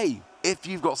 hey, if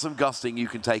you've got some gusting, you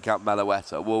can take out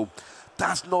Meloetta. Well,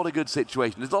 that's not a good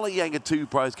situation. It's not like you're getting a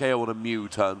 2-prize KO on a Mew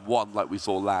turn 1 like we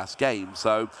saw last game.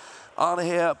 So Arne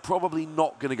here probably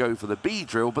not going to go for the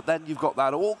Beedrill, but then you've got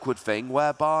that awkward thing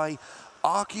whereby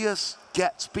Arceus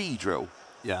gets Beedrill.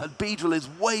 Yeah. And Beedrill is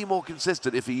way more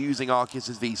consistent if you're using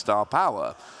Arceus' V-Star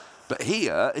power. But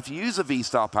here, if you use a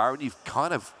V-Star power and you've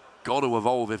kind of got to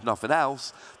evolve if nothing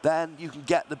else, then you can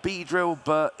get the Beedrill,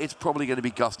 but it's probably going to be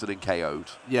gusted and KO'd.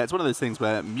 Yeah, it's one of those things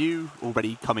where Mew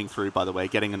already coming through, by the way,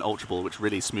 getting an Ultra Ball, which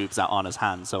really smooths out Arne's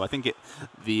hand. So I think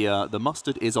the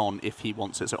mustard is on if he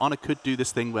wants it. So Arne could do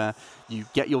this thing where you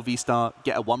get your V-Star,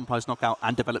 get a 1-prize knockout,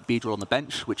 and develop Beedrill on the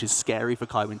bench, which is scary for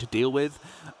Kaiwen to deal with.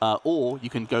 Or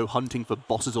you can go hunting for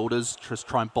boss's orders, just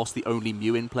try and boss the only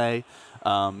Mew in play,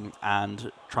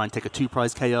 and try and take a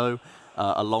 2-prize KO.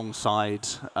 Alongside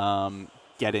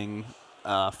getting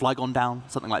Flygon down,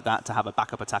 something like that, to have a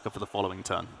backup attacker for the following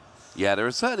turn. Yeah, there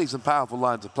are certainly some powerful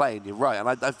lines of play, and you're right. And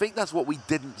I think that's what we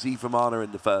didn't see from Arne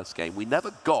in the first game. We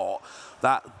never got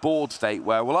that board state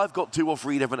where, well, I've got 2 or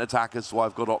 3 different attackers, so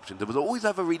I've got options. There was always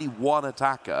ever really one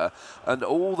attacker, and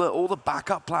all the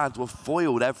backup plans were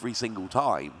foiled every single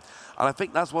time. And I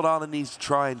think that's what Arne needs to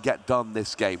try and get done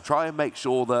this game. Try and make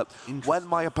sure that when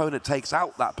my opponent takes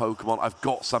out that Pokemon, I've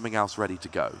got something else ready to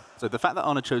go. So the fact that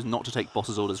Arne chose not to take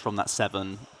boss's orders from that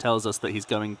 7 tells us that he's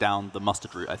going down the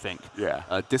mustard route, I think.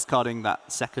 Yeah. Discarding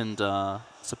that second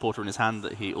supporter in his hand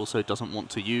that he also doesn't want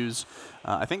to use.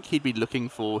 I think he'd be looking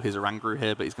for his Oranguru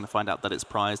here, but he's going to find out that it's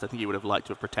prized. I think he would have liked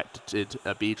to have protected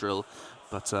a Beedrill,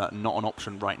 but not an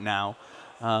option right now,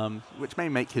 which may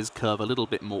make his curve a little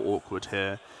bit more awkward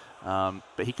here.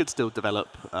 But he could still develop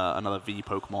another V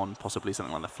Pokemon, possibly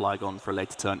something like the Flygon for a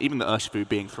later turn. Even the Urshifu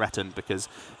being threatened, because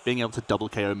being able to double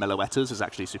KO Meloettas is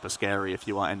actually super scary if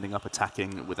you are ending up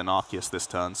attacking with an Arceus this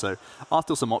turn. So are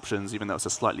still some options, even though it's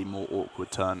a slightly more awkward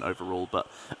turn overall. But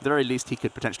at the very least, he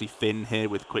could potentially Thin here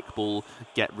with Quick Ball,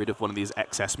 get rid of one of these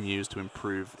excess Mews to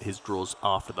improve his draws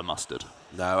after the mustard.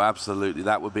 No, absolutely.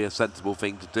 That would be a sensible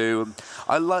thing to do. And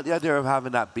I like the idea of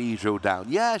having that Beedrill down.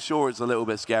 Yeah, sure, it's a little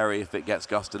bit scary if it gets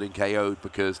gusted and KO'd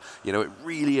because, you know, it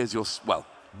really is your, well,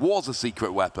 was a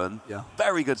secret weapon. Yeah.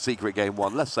 Very good secret game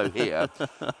 1, less so here.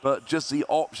 But just the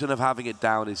option of having it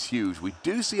down is huge. We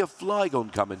do see a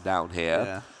Flygon coming down here.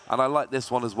 Yeah. And I like this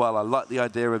one as well. I like the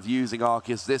idea of using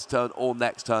Arceus this turn or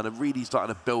next turn and really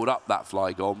starting to build up that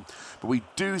Flygon. But we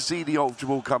do see the Ultra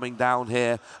Ball coming down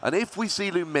here. And if we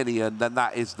see Luminion, then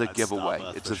that is the giveaway.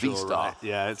 It's a V-Star. Right?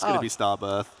 Yeah, it's going to be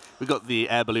Starbirth. We've got the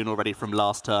Air Balloon already from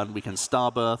last turn. We can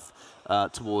Starbirth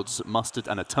towards Mustard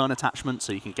and a turn attachment,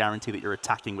 so you can guarantee that you're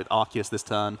attacking with Arceus this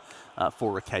turn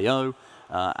for a KO.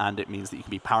 And it means that you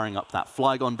can be powering up that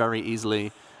Flygon very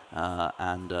easily.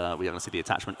 And we're going to see the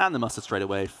attachment and the mustard straight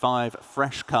away. 5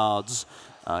 fresh cards,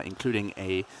 including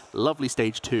a lovely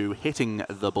stage 2 hitting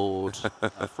the board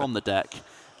from the deck.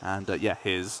 And yeah,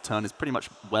 his turn is pretty much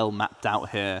well mapped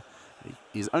out here.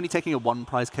 He's only taking a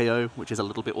 1-prize KO, which is a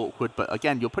little bit awkward. But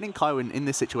again, you're putting Kaiwen in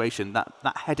this situation, that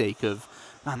headache of,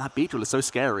 man, that Beedrill is so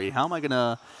scary. How am I going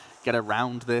to get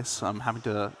around this? I'm having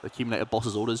to accumulate a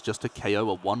boss's orders just to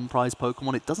KO a 1-prize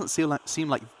Pokemon. It doesn't seem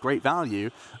like great value,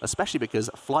 especially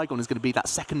because Flygon is going to be that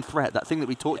second threat, that thing that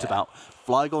we talked about.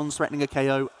 Flygon's threatening a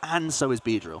KO, and so is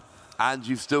Beedrill. And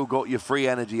you've still got your free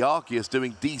energy Arceus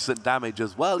doing decent damage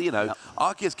as well. You know,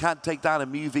 Arceus can't take down a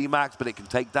Mew VMAX, but it can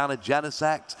take down a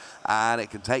Genesect, and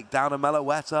it can take down a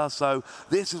Meloetta. So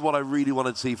this is what I really want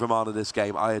to see from Arne this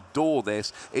game. I adore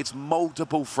this. It's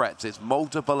multiple threats. It's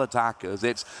multiple attackers.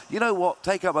 It's, you know what,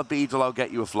 take up a Beedrill, I'll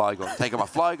get you a Flygon. Take up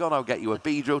a Flygon, I'll get you a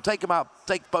Beedrill. Take them out,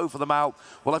 take both of them out.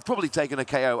 Well, I've probably taken a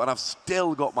KO, and I've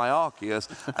still got my Arceus.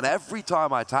 And every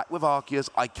time I attack with Arceus,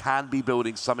 I can be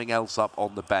building something else up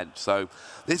on the bench. So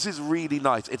this is really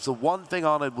nice. It's the one thing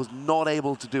Arne was not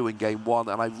able to do in game 1,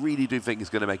 and I really do think it's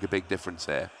going to make a big difference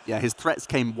here. Yeah, his threats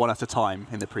came one at a time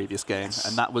in the previous game,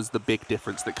 and that was the big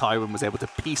difference, that Kaiwen was able to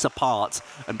piece apart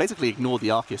and basically ignore the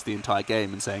Arceus the entire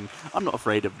game and saying, I'm not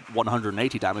afraid of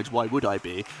 180 damage, why would I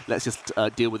be? Let's just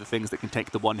deal with the things that can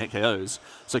take the one-hit KOs.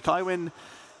 So Kaiwen,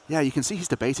 yeah, you can see he's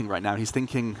debating right now. He's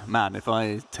thinking, man, if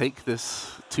I take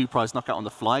this 2-prize knockout on the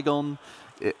Flygon,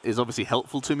 it is obviously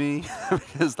helpful to me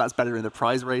because that's better in the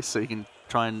prize race, so you can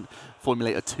try and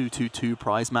formulate a 2-2-2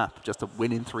 prize map just to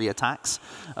win in 3 attacks,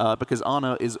 because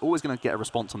Arne is always going to get a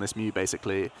response on this Mew,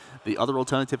 basically. The other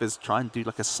alternative is try and do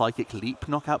like a Psychic Leap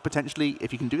knockout, potentially.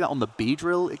 If you can do that on the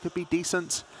Beedrill, it could be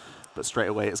decent. but straight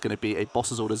away it's going to be a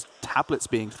boss's orders, tablets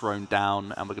being thrown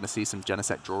down, and we're going to see some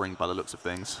Genesect drawing by the looks of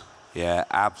things. Yeah,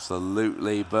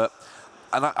 absolutely.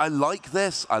 And I like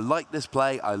this. I like this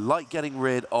play. I like getting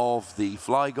rid of the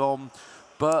Flygon,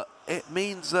 but it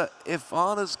means that if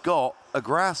Arne's got a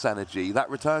grass energy, that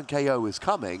return KO is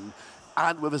coming,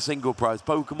 and with a single prize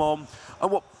Pokemon. And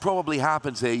what probably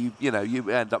happens here, you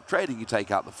end up trading, you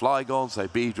take out the Flygon, so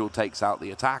Beedrill takes out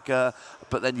the attacker,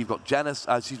 but then you've got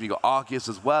you've got Arceus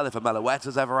as well. If a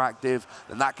Meloetta's ever active,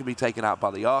 then that can be taken out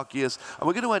by the Arceus. And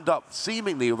we're going to end up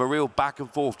seemingly with a real back and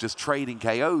forth just trading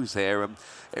KOs here. And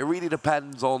it really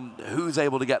depends on who's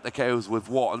able to get the KOs with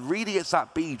what. And really it's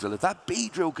that Beedrill. If that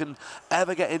Beedrill can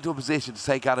ever get into a position to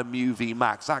take out a Mew V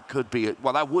Max, that could be,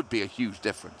 that would be a huge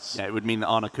difference. Yeah, it would mean that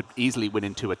Arne could easily win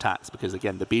in 2 attacks because,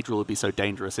 again, the Beedrill would be so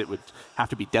dangerous it would have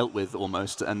to be dealt with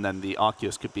almost, and then the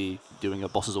Arceus could be doing a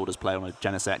boss's orders play on a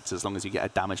Genesect as long as you get a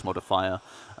damage modifier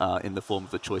in the form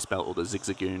of the Choice Belt or the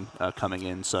Zigzagoon coming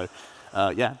in. So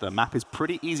yeah, the map is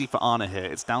pretty easy for Arne here.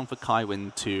 It's down for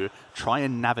Kaiwen to try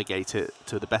and navigate it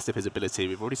to the best of his ability.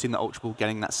 We've already seen the Ultra Ball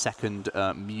getting that second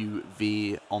Mew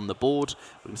V on the board.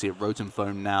 We can see a Rotom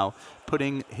Foam now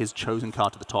putting his chosen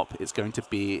card to the top. It's going to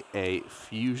be a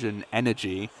Fusion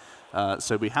Energy.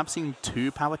 So we have seen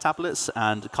 2 power tablets,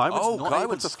 and Kaiwen's not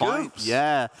able to fight.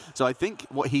 Yeah. So I think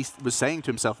what he was saying to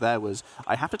himself there was,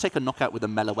 I have to take a knockout with a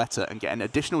Meloetta and get an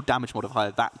additional damage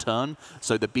modifier that turn,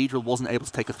 so the Beedrill wasn't able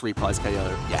to take a 3-prize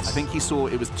KO. Yes. I think he saw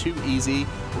it was too easy,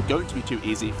 or going to be too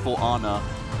easy, for Arne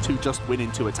to just win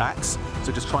in 2 attacks.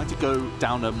 So just trying to go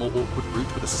down a more awkward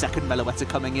route with a second Meloetta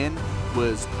coming in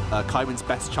was Kaiwen's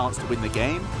best chance to win the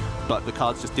game, but the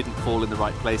cards just didn't fall in the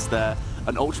right place there.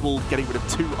 An Ultra Ball getting rid of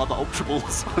 2 other Ultra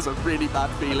Balls was a really bad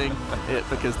feeling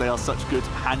because they are such good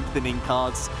hand-thinning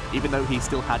cards. Even though he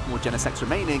still had more Genesects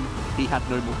remaining, he had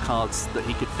no more cards that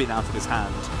he could thin out of his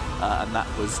hand. And that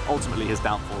was ultimately his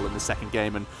downfall in the second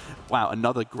game. And wow,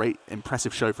 another great,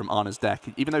 impressive show from Arne's deck.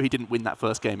 Even though he didn't win that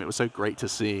first game, it was so great to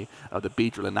see the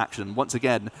Beedrill in action. Once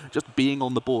again, just being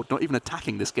on the board, not even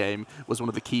attacking this game, was one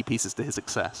of the key pieces to his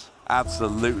success.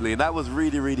 Absolutely, and that was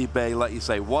really, really big, like you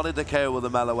say. Wanted the KO with a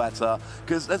Meloetta,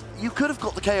 because you could have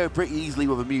got the KO pretty easily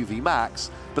with a Mew V Max,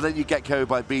 but then you get KO'd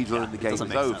by Beedrill and the game is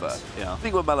over. Yeah. The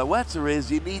thing with Meloetta is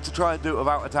you need to try and do it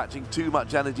without attaching too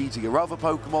much energy to your other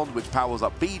Pokemon, which powers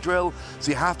up Beedrill,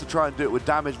 so you have to try and do it with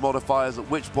damage modifiers, at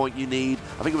which point you need,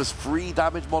 I think it was 3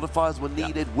 damage modifiers were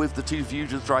needed with the 2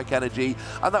 Fusion Strike energy,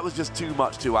 and that was just too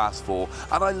much to ask for.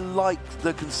 And I like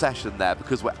the concession there,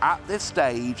 because we're at this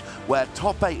stage where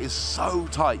top 8 is so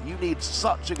tight. You need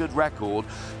such a good record.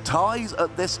 Ties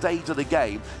at this stage of the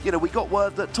game, we got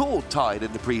word that Tord tied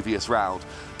in the previous round,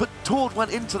 but Tord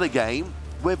went into the game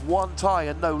with 1 tie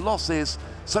and no losses,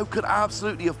 so could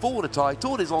absolutely afford a tie.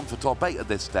 Tord is on for top 8 at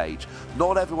this stage.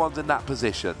 Not everyone's in that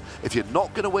position. If you're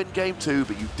not going to win game 2,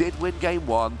 but you did win game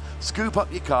 1, scoop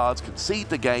up your cards, concede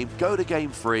the game, go to game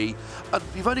 3, and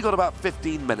you've only got about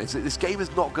 15 minutes. This game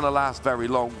is not going to last very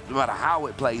long, no matter how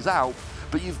it plays out,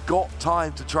 but you've got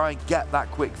time to try and get that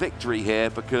quick victory here,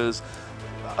 because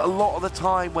a lot of the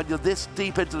time when you're this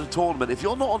deep into the tournament, if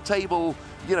you're not on table,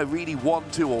 really 1,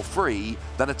 2, or 3,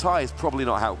 then a tie is probably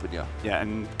not helping you. Yeah,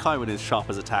 and Kaiwen is sharp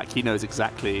as attack. He knows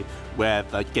exactly where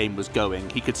the game was going.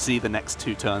 He could see the next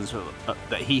 2 turns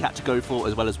that he had to go for,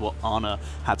 as well as what Arne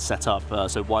had set up.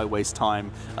 So why waste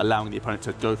time allowing the opponent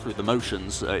to go through the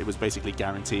motions? It was basically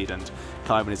guaranteed, and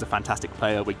Kaiwen is a fantastic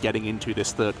player. We're getting into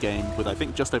this 3rd game with, I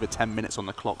think, just over 10 minutes on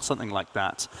the clock, something like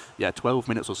that. Yeah, 12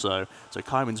 minutes or so. So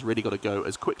Kaiwen's really got to go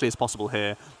as quickly as possible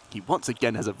here. He once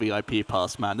again has a VIP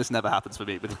pass, man. This never happens for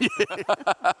me. But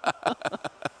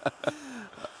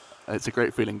it's a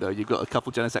great feeling, though. You've got a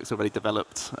couple Genesects already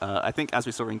developed. I think, as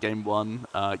we saw in Game 1,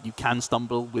 you can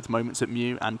stumble with moments at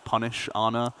Mew and punish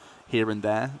Arne here and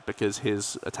there, because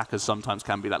his attackers sometimes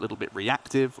can be that little bit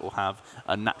reactive or have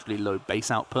a naturally low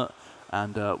base output.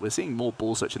 And we're seeing more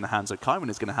ball search in the hands. So Kaiwen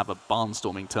is going to have a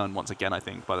barnstorming turn once again, I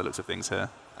think, by the looks of things here.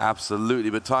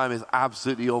 Absolutely, but time is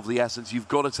absolutely of the essence. You've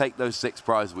got to take those 6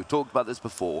 prizes. We've talked about this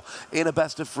before. In a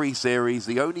best-of-3 series,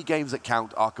 the only games that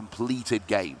count are completed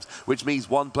games, which means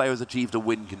one player has achieved a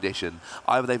win condition.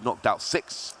 Either they've knocked out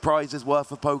 6 prizes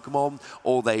worth of Pokemon,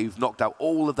 or they've knocked out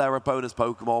all of their opponent's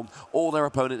Pokemon, or their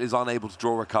opponent is unable to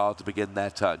draw a card to begin their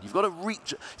turn. You've got to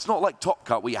reach... It's not like Top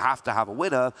Cut where you have to have a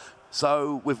winner.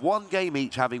 So with 1 game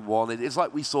each having won, it's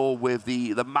like we saw with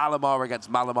the Malamar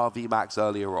against Malamar VMAX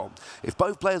earlier on. If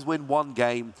both players win 1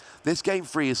 game, this game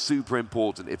 3 is super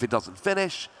important. If it doesn't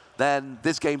finish, then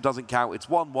this game doesn't count. It's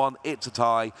 1-1, it's a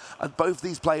tie, and both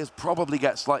these players probably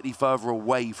get slightly further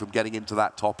away from getting into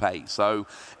that top 8. So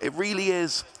it really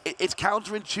is, it's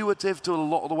counterintuitive to a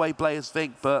lot of the way players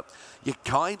think, but you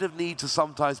kind of need to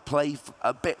sometimes play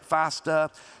a bit faster,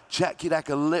 check your deck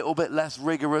a little bit less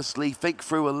rigorously, think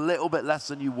through a little bit less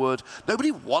than you would.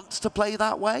 Nobody wants to play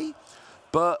that way,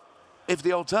 but if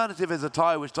the alternative is a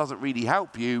tie which doesn't really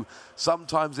help you,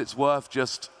 sometimes it's worth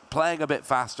just playing a bit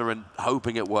faster and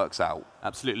hoping it works out.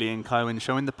 Absolutely, and Kaiwen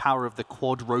showing the power of the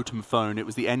quad rotom phone. It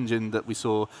was the engine that we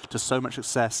saw to so much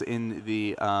success in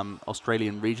the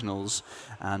Australian regionals,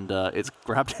 and it's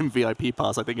grabbed him VIP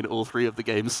pass, I think, in all 3 of the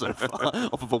games so far,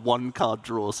 off of a 1-card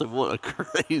draw. So what a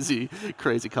crazy,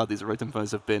 crazy card these rotom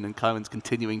phones have been, and Kaiwen's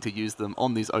continuing to use them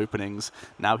on these openings.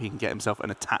 Now he can get himself an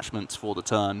attachment for the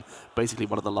turn, basically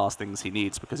one of the last things he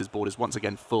needs, because his board is once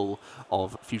again full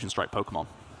of Fusion Strike Pokemon.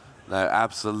 No,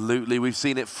 absolutely. We've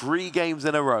seen it 3 games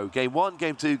in a row. Game 1,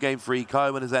 Game 2, Game 3.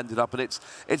 Kaiwen has ended up, and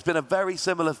it's been a very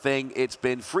similar thing. It's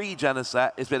been free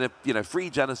Genesect. It's been a free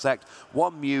Genesect,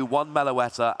 1 Mew, 1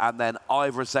 Meloetta, and then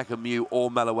either a second Mew or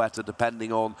Meloetta,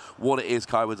 depending on what it is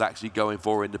Kaiwen's actually going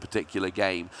for in the particular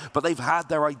game. But they've had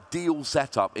their ideal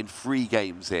setup in 3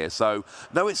 games here, so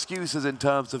no excuses in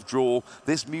terms of draw.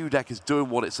 This Mew deck is doing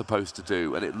what it's supposed to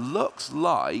do, and it looks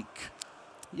like...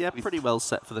 Yeah, pretty well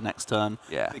set for the next turn.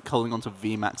 Yeah. Calling onto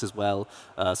VMAX as well.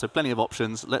 So plenty of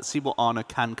options. Let's see what Arne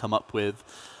can come up with.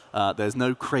 There's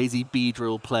no crazy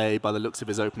B-drill play by the looks of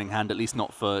his opening hand, at least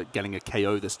not for getting a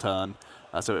KO this turn.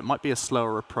 So it might be a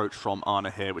slower approach from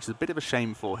Arne here, which is a bit of a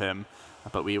shame for him.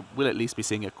 But we will at least be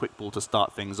seeing a quick ball to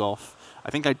start things off.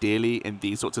 I think ideally in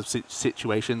these sorts of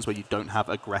situations where you don't have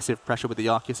aggressive pressure with the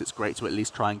Arceus, it's great to at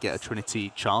least try and get a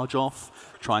Trinity charge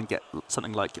off, try and get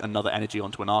something like another energy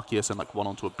onto an Arceus and like one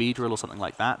onto a B-drill or something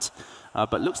like that.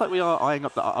 But looks like we are eyeing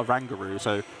up the Arangaroo,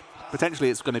 so potentially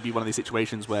it's going to be one of these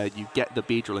situations where you get the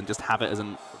B-drill and just have it as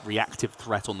a reactive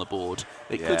threat on the board.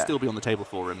 It could still be on the table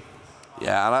for him.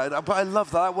 Yeah, but I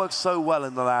love that. That worked so well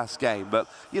in the last game. But,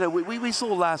 you know, we saw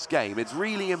last game. It's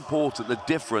really important, the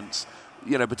difference,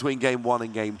 you know, between Game 1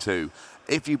 and Game 2.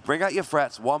 If you bring out your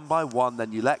threats 1 by 1,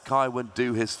 then you let Kaiwen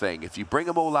do his thing. If you bring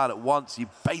them all out at once, you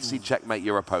basically checkmate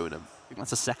your opponent. I think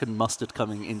that's a second mustard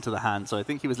coming into the hand, so I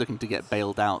think he was looking to get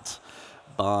bailed out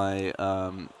by...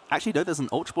 Actually, no, there's an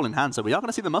Ultra Ball in hand, so we are going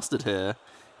to see the mustard here.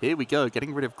 Here we go,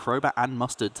 getting rid of Crobat and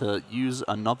mustard to use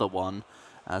another one,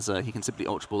 as he can simply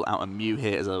Ultra Ball out a Mew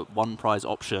here as a 1-prize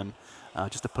option,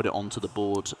 just to put it onto the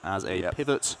board as a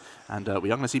pivot. And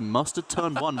we are going to see Mustard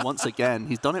turn 1 once again.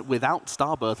 He's done it without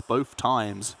Starbirth both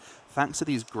times. Thanks to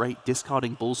these great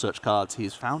discarding Ball Search cards,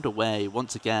 he's found a way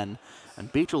once again.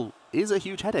 And Beedrill is a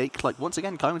huge headache. Like, once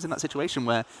again, Kaiwen's in that situation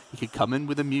where he could come in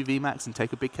with a Mew VMAX and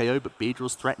take a big KO, but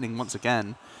Beedrill's threatening once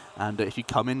again. And if you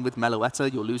come in with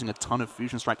Meloetta, you're losing a ton of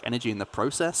Fusion Strike energy in the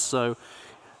process. So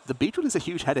the Beedrill is a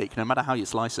huge headache, no matter how you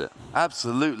slice it.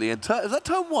 Absolutely. And is that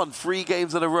turn 1, 3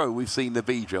 games in a row we've seen the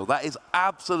Beedrill? That is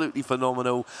absolutely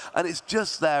phenomenal. And it's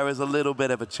just there as a little bit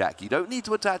of a check. You don't need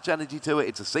to attach energy to it.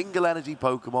 It's a single energy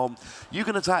Pokemon. You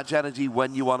can attach energy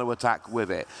when you want to attack with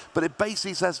it. But it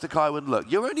basically says to Kaiwen,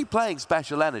 look, you're only playing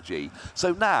special energy.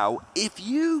 So now, if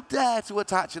you dare to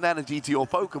attach an energy to your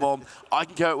Pokemon, I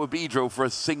can go out with Beedrill for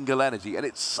a single energy. And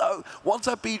it's so... Once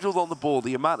that Beedrill's on the board,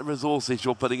 the amount of resources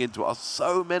you're putting into it are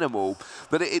so minimal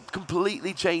that it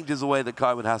completely changes the way that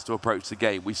Kaiwen has to approach the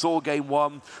game. We saw Game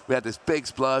 1, we had this big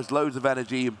splurge, loads of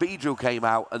energy, and Beedrill came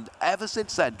out, and ever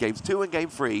since then, Games 2 and Game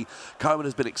 3, Kaiwen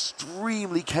has been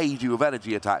extremely cagey with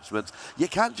energy attachments. You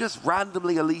can't just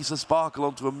randomly Elise a Sparkle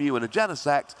onto a Mew and a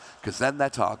Genesect, because then they're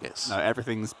targets. No,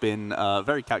 everything's been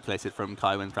very calculated from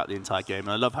Kaiwen throughout the entire game,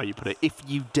 and I love how you put it, if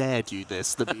you dare do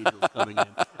this, the Beedrill's coming in.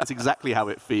 It's exactly how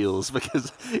it feels,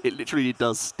 because it literally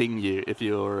does sting you if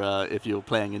you're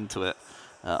playing into it.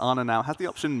 Arne now has the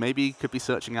option, maybe could be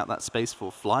searching out that space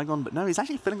for Flygon, but no, he's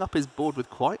actually filling up his board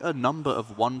with quite a number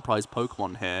of 1-prize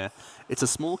Pokemon here. It's a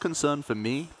small concern for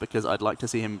me, because I'd like to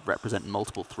see him represent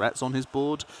multiple threats on his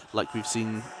board, like we've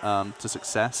seen to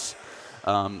success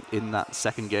in that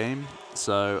second game.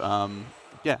 So,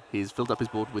 yeah, he's filled up his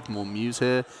board with more Mews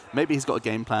here. Maybe he's got a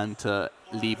game plan to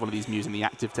leave one of these Mews in the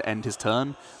active to end his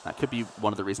turn. That could be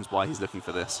one of the reasons why he's looking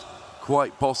for this.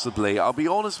 Quite possibly. I'll be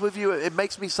honest with you, it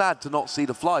makes me sad to not see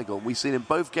the Flygon. We've seen in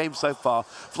both games so far,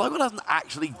 Flygon hasn't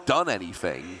actually done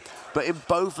anything. But in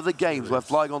both of the games where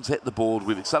Flygon's hit the board,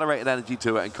 we've accelerated energy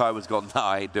to it, and Kaiwen's gone, nah,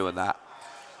 I ain't doing that.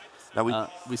 Now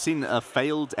we've seen a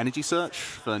failed energy search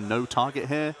for no target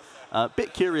here. A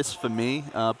bit curious for me,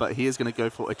 but he is going to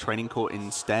go for a Training Court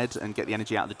instead and get the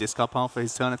energy out of the discard pile for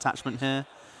his turn attachment here.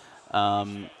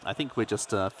 I think we're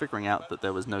just figuring out that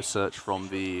there was no search from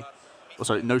the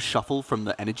sorry, no shuffle from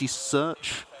the energy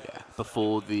search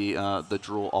before the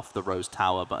draw off the Rose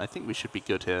Tower, but I think we should be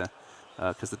good here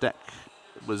because the deck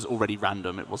was already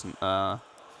random. It wasn't not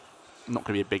going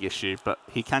to be a big issue, but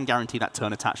he can guarantee that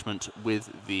turn attachment with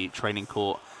the Training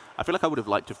Court. I feel like I would have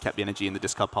liked to have kept the energy in the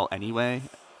discard pile anyway,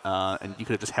 and you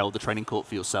could have just held the Training Court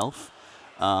for yourself.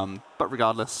 But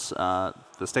regardless, the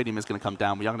stadium is going to come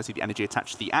down. We are going to see the energy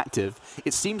attached to the active.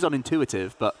 It seems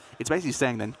unintuitive, but it's basically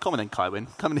saying then, come on then, Kaiwen,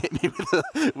 come and hit me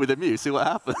with a Mew, see what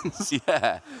happens.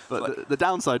 Yeah. But the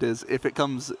downside is, if it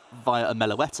comes via a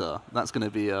Meloetta, that's going to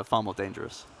be far more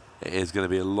dangerous. It is going to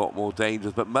be a lot more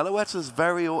dangerous, but Meloetta's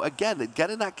very, again,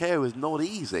 getting that KO is not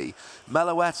easy.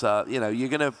 Meloetta, you know, you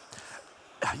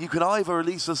can either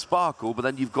release a Sparkle, but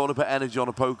then you've got to put energy on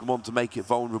a Pokemon to make it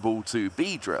vulnerable to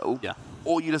Beedrill,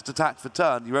 or you just attack for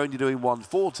turn. You're only doing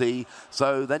 140,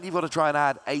 so then you've got to try and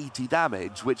add 80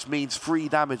 damage, which means 3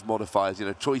 damage modifiers, you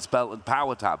know, Choice Belt and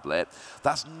Power Tablet.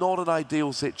 That's not an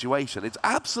ideal situation. It's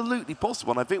absolutely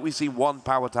possible, and I think we've seen one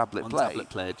Power Tablet played. One tablet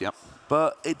played, yep.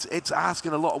 But it's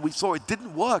asking a lot, and we saw it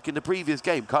didn't work in the previous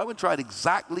game. Kaiwen tried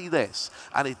exactly this,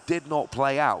 and it did not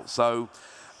play out. So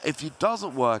if it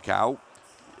doesn't work out,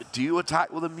 do you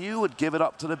attack with a Mew and give it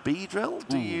up to the Beedrill?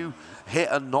 Do you hit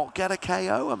and not get a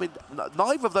KO? I mean,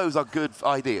 neither of those are good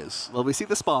ideas. Well, we see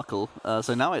the Sparkle,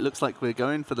 so now it looks like we're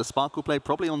going for the Sparkle play,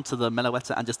 probably onto the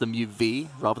Meloetta and just the Mew V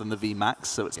rather than the V Max,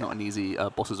 so it's not an easy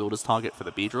boss's orders target for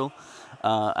the Beedrill.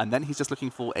 And then he's just looking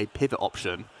for a pivot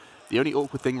option. The only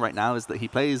awkward thing right now is that he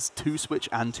plays 2 Switch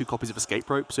and 2 copies of Escape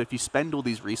Rope, so if you spend all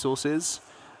these resources,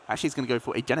 actually he's going to go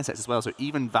for a Genesect as well, so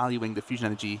even valuing the Fusion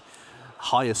Energy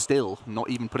higher still, not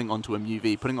even putting it onto a Mew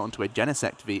V, putting it onto a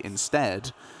Genesect V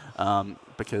instead,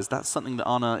 because that's something that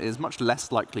Arne is much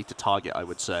less likely to target, I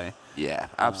would say. Yeah,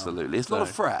 absolutely. It's not a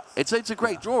threat. It's a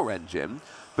great draw engine,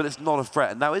 but it's not a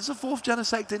threat. Now, is the 4th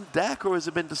Genesect in deck, or has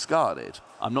it been discarded?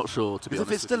 I'm not sure, to be honest.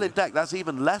 If it's still in deck, that's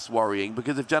even less worrying,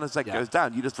 because if Genesect goes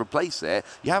down, you just replace it.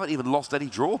 You haven't even lost any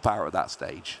draw power at that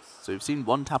stage. So we've seen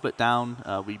one tablet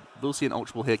down. We will see an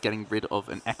Ultra Ball here getting rid of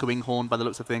an Echoing Horn by the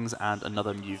looks of things, and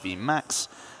another Mew V Max.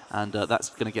 And that's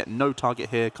going to get no target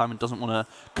here. Kaiwen doesn't want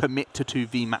to commit to 2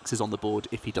 V Maxes on the board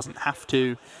if he doesn't have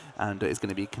to, and is going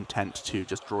to be content to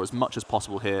just draw as much as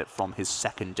possible here from his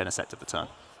 2nd Genesect of the turn.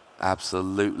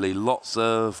 Absolutely. Lots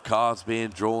of cards being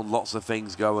drawn, lots of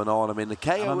things going on. I mean, the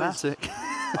KO is...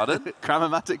 Pardon?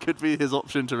 Cramomatic could be his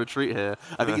option to retreat here.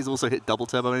 I think he's also hit double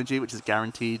Turbo Energy, which is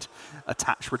guaranteed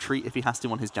attach retreat if he has to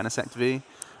on his Genesect V.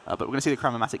 But we're going to see the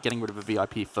Cramomatic getting rid of a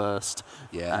VIP first.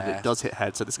 Yeah. And it does hit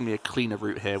head, so this is going to be a cleaner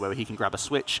route here where he can grab a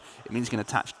Switch. It means he can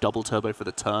attach double Turbo for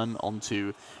the turn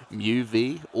onto Mew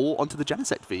V or onto the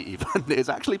Genesect V even. It's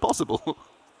actually possible.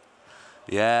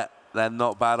 Yeah. They're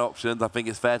not bad options. I think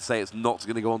it's fair to say it's not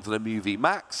going to go on to the Mew V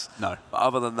Max. No. But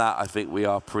other than that, I think we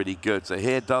are pretty good. So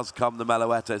here does come the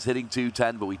Meloetta. It's hitting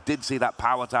 210, but we did see that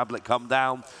Power Tablet come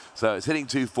down. So it's hitting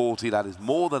 240. That is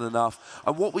more than enough.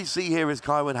 And what we see here is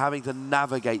Kaiwen having to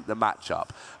navigate the matchup.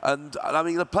 And I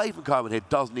mean, the play from Kaiwen here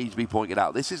does need to be pointed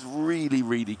out. This is really,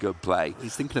 really good play.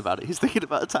 He's thinking about it. He's thinking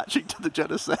about attaching to the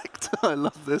Genesect. I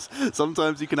love this.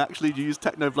 Sometimes you can actually use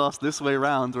Technoblast this way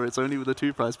around, where it's only with a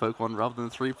 2-prize Pokemon rather than a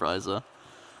 3-prizer.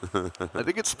 I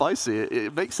think it's spicy.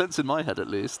 It makes sense in my head, at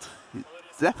least.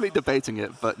 Definitely debating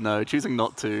it, but no, choosing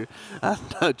not to, and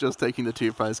just taking the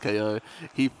 2-prize KO.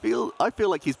 I feel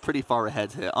like he's pretty far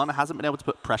ahead here. Arne hasn't been able to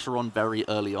put pressure on very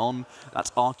early on.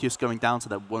 That's Arceus going down, so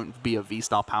there won't be a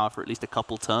V-Star power for at least a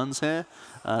couple turns here.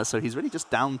 So he's really just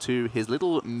down to his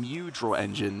little Mew draw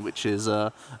engine, which is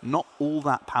not all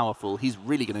that powerful. He's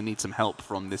really going to need some help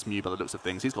from this Mew by the looks of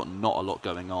things. He's got not a lot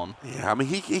going on. Yeah, I mean,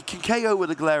 he can KO with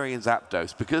a Galarian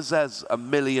Zapdos. Because there's a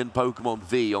million Pokemon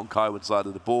V on Kaiwen's side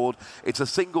of the board, it's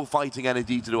a single fighting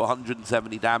energy to do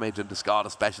 170 damage and discard a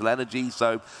special energy,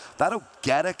 so that'll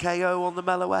get a KO on the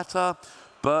Meloetta,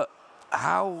 but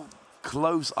how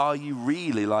close are you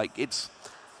really? Like,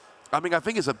 I mean, I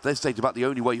think it's at this stage about the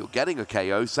only way you're getting a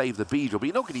KO, save the Beedrill, but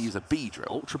you're not going to use a Beedrill.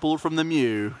 Ultra Ball from the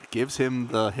Mew gives him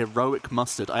the heroic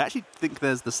mustard. I actually think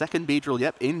there's the 2nd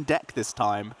Beedrill, in deck this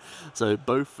time. So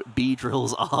both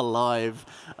Beedrills are live.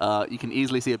 You can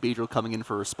easily see a Beedrill coming in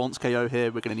for a response KO here.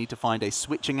 We're going to need to find a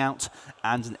switching out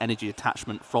and an energy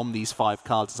attachment from these 5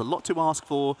 cards. There's a lot to ask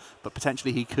for, but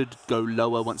potentially he could go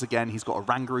lower once again. He's got a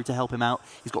Rangaroo to help him out.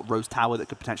 He's got Rose Tower that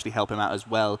could potentially help him out as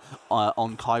well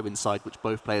on Kaiwen's side, which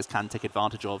both players can take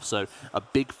advantage of. So a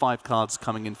big 5 cards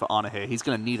coming in for Arne here. He's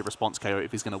going to need a response KO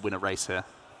if he's going to win a race here.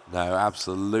 No,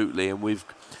 absolutely. And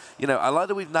I like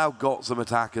that we've now got some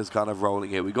attackers kind of rolling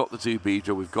here. We've got the 2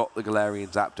 Beedrill, we've got the Galarian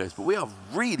Zapdos, but we are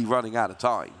really running out of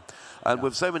time. And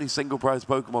with so many single prize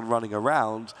Pokemon running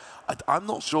around, I'm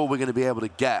not sure we're going to be able to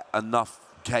get enough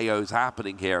KOs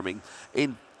happening here. I mean,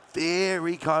 in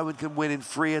theory, Kaiwen can win in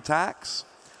 3 attacks,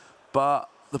 but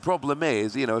the problem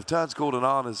is, you know, if turn's called on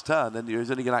Arne's turn, then you're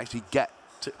only going to actually get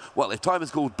to, well, if time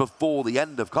is called before the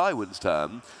end of Kaiwen's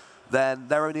turn, then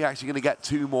they're only actually going to get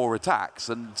 2 more attacks.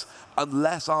 And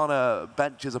unless Arne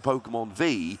benches a Pokemon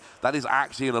V, that is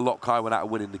actually going to lock Kaiwen out of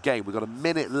winning the game. We've got a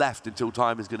minute left until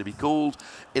time is going to be called.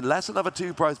 Unless another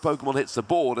 2-prize Pokemon hits the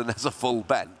board and there's a full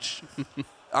bench.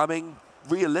 I mean,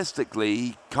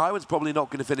 realistically, Kaiwen's probably not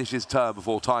going to finish his turn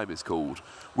before time is called,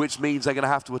 which means they're going to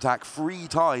have to attack 3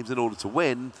 times in order to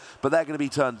win, but they're going to be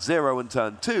turn 0 and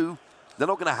turn 2. They're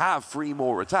not going to have 3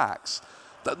 more attacks.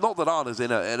 Not that Arne's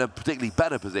in a particularly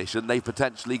better position. They've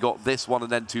potentially got this one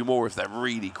and then 2 more if they're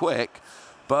really quick.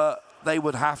 But they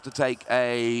would have to take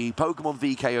a Pokemon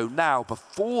VKO now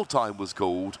before time was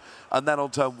called. And then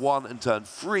on turn 1 and turn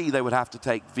 3, they would have to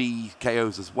take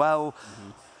VKOs as well.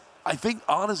 I think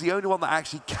Arne's the only one that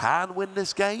actually can win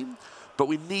this game. But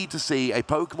we need to see a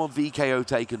Pokemon VKO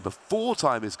taken before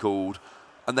time is called.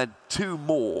 And then 2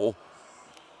 more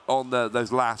on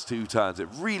those last 2 turns. It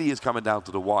really is coming down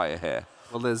to the wire here.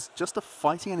 Well, there's just a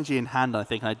fighting energy in hand, I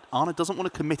think. Arne doesn't want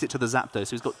to commit it to the Zapdos,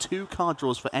 so he's got 2 card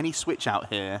draws for any switch out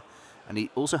here. And he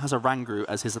also has a Ranguru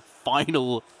as his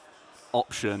final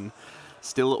option.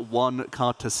 Still 1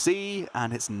 card to see,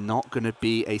 and it's not going to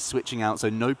be a switching out, so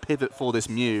no pivot for this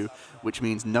Mew, which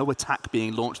means no attack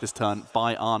being launched this turn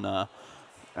by Arne.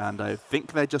 And I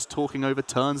think they're just talking over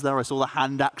turns there. I saw the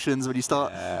hand actions when you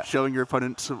start showing your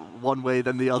opponent one way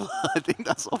then the other. I think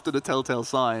that's often a telltale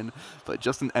sign. But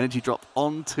just an energy drop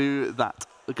onto that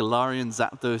Galarian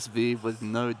Zapdos V with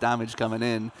no damage coming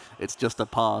in. It's just a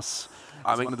pass.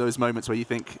 It's one of those moments where you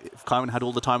think if Kaiwen had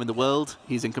all the time in the world,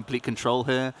 he's in complete control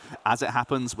here. As it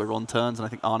happens, we're on turns, and I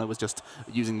think Arne was just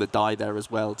using the die there as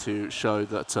well to show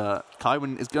that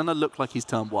Kaiwen is going to look like he's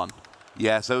turn 1.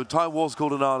 Yeah, so time was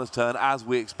called on Arne's turn, as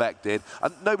we expected,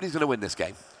 and nobody's going to win this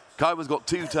game. Kaiwen's got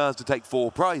 2 turns to take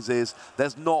 4 prizes.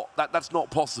 That's not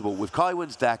possible. With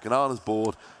Kaiwen's deck and Arne's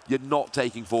board, you're not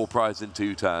taking 4 prizes in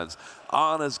 2 turns.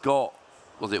 Arne's got,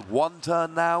 was it 1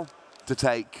 turn now to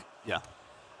take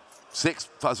 6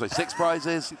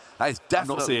 prizes? That is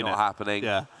definitely not happening.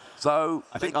 Yeah. So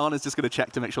I think Arne's just going to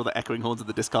check to make sure that Echoing Horn's in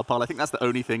the discard pile. I think that's the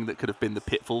only thing that could have been the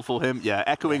pitfall for him. Yeah,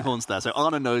 Echoing Horn's there. So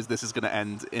Arne knows this is going to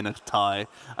end in a tie.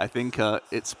 I think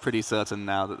it's pretty certain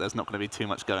now that there's not going to be too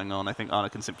much going on. I think Arne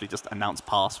can simply just announce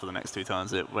pass for the next 2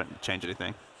 turns. It won't change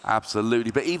anything. Absolutely.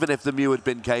 But even if the Mew had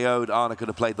been KO'd, Arne could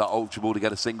have played that Ultra Ball to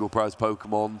get a single prize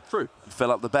Pokemon. True.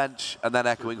 Fill up the bench, and then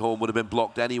Echoing Horn would have been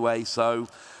blocked anyway. So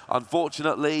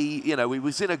unfortunately, you know,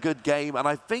 we've seen a good game, and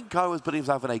I think Kaiwen's putting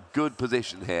himself in a good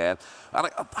position here. And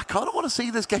I kind of want to see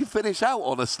this game finish out,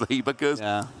 honestly, because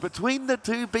between the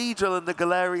 2 Beedrill and the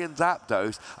Galarian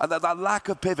Zapdos, and that lack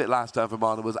of pivot last turn from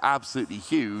Arne was absolutely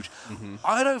huge.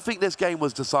 I don't think this game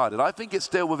was decided. I think it's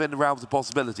still within the realms of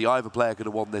possibility. Either player could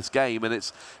have won this game, and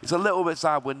it's a little bit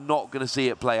sad we're not going to see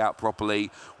it play out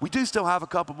properly. We do still have a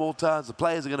couple more turns. The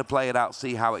players are going to play it out,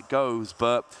 see how it goes,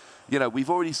 but you know, we've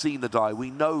already seen the die. We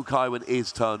know Kaiwen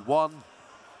is turn 1,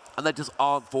 and there just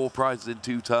aren't 4 prizes in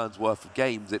 2 turns worth of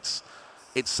games. It's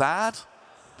sad,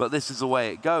 but this is the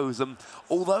way it goes. And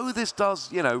although this does,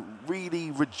 you know,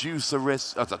 really reduce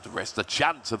the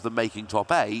chance of them making top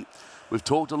 8, we've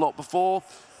talked a lot before.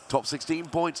 Top 16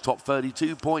 points, top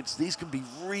 32 points. These can be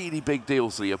really big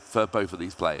deals for both of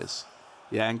these players.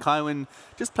 Yeah, and Kaiwen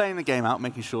just playing the game out,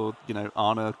 making sure, you know,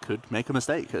 Arne could make a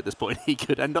mistake at this point. He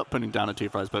could end up putting down a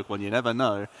 2-prize Pokemon, you never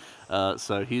know.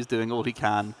 So he's doing all he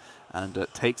can and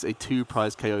takes a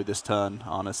 2-prize KO this turn.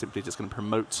 Arne simply just going to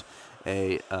promote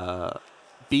a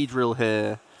Beedrill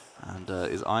here and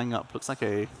is eyeing up, looks like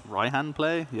a Raihan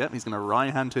play. Yep, he's going to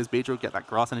Raihan to his Beedrill, get that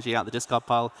grass energy out of the discard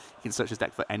pile. He can search his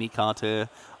deck for any card here.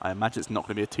 I imagine it's not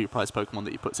going to be a 2-prize Pokemon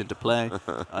that he puts into play.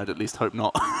 I'd at least hope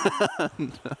not.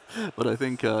 But I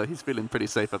think he's feeling pretty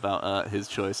safe about his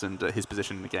choice and his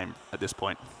position in the game at this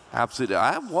point. Absolutely.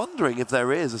 I am wondering if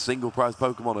there is a single-prize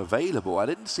Pokemon available. I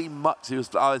didn't see much.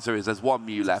 There's 1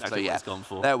 Mew left. Exactly so yeah, gone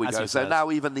for, there we go. So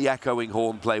now even the Echoing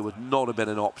Horn play would not have been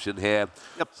an option here.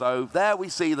 Yep. So there we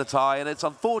see the tie, and it's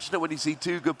unfortunate when you see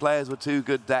 2 good players with 2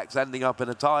 good decks ending up in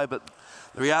a tie, but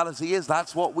the reality is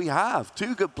that's what we have.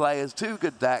 2 good players, 2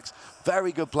 good decks,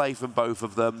 very good play from both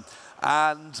of them.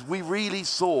 And we really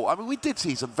saw, I mean, we did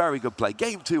see some very good play.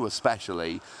 Game 2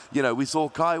 especially. You know, we saw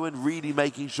Kaiwen really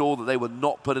making sure that they were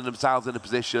not putting themselves in a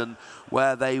position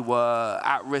where they were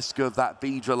at risk of that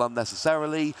Beedrill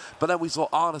unnecessarily. But then we saw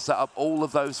Arne set up all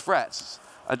of those threats.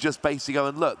 and just basically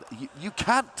going, look, you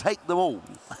can't take them all.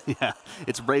 Yeah,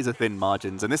 it's razor-thin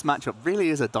margins, and this matchup really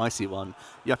is a dicey one.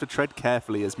 You have to tread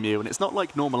carefully as Mew, and it's not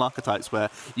like normal archetypes where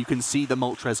you can see the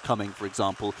Moltres coming, for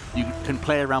example. You can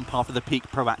play around Path of the Peak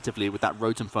proactively with that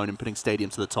Rotom Phone and putting Stadium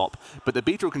to the top, but the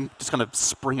Beedrill can just kind of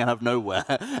spring out of nowhere,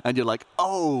 and you're like,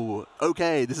 oh,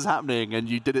 okay, this is happening, and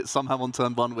you did it somehow on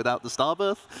turn 1 without the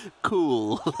Starbirth?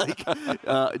 Cool. Like,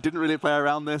 didn't really play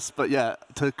around this, but yeah,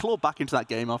 to claw back into that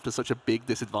game after such a big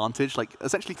disadvantage, like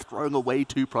essentially throwing away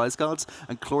 2 prize cards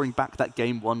and clawing back that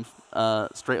game 1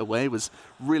 straight away was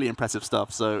really impressive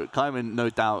stuff. So Kaiwen, no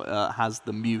doubt, has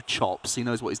the Mew chops. He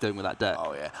knows what he's doing with that deck.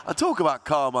 Oh, yeah. I talk about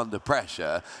calm under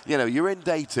pressure. You know, you're in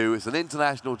day 2. It's an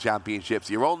international championships.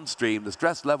 You're on stream. The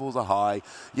stress levels are high.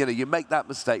 You know, you make that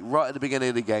mistake right at the beginning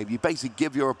of the game. You basically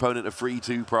give your opponent a free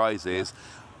 2 prizes.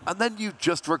 And then you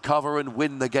just recover and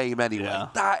win the game anyway. Yeah.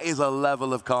 That is a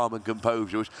level of calm and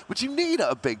composure, which you need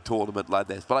at a big tournament like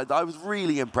this. But I was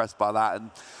really impressed by that.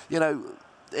 And, you know,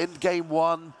 in game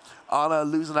 1,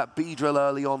 Arne losing that Beedrill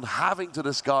early on, having to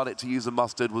discard it to use a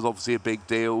Mustard was obviously a big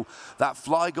deal. That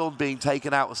Flygon being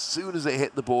taken out as soon as it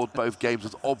hit the board both games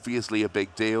was obviously a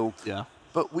big deal. Yeah.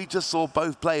 But we just saw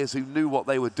both players who knew what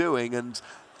they were doing, and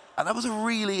that was a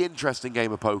really interesting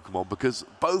game of Pokemon because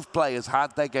both players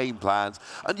had their game plans,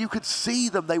 and you could see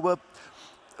them. They were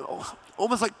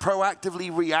almost like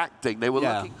proactively reacting. They were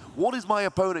looking, what is my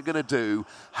opponent going to do?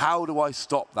 How do I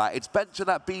stop that? It's benching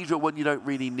that Beedrill when you don't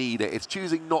really need it. It's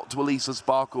choosing not to release a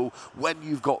Sparkle when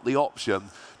you've got the option.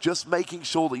 Just making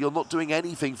sure that you're not doing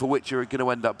anything for which you're going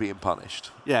to end up being punished.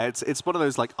 Yeah, it's one of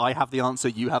those, like, I have the answer,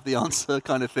 you have the answer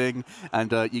kind of thing,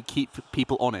 and you keep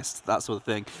people honest, that sort of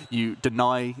thing. You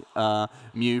deny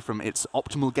Mew from its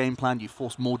optimal game plan. You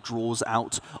force more draws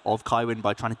out of Kaiwen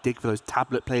by trying to dig for those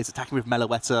tablet plays, attacking with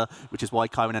Meloetta, which is why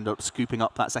Kaiwen ended up scooping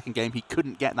up that second game. He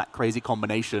couldn't get that crazy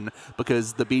combination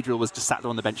because the Beedrill was just sat there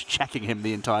on the bench checking him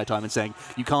the entire time and saying,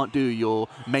 you can't do your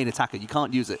main attacker, you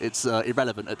can't use it. It's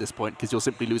irrelevant at this point because you'll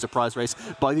simply lose a prize race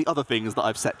by the other things that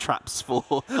I've set traps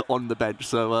for on the bench.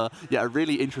 So yeah, a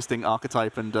really interesting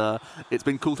archetype, and it's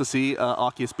been cool to see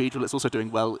Arceus Beedrill. It's also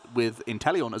doing well with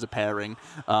Inteleon as a pairing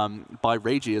by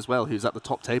Reiji as well, who's at the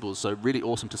top tables. So really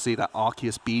awesome to see that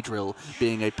Arceus Beedrill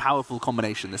being a powerful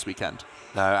combination this weekend.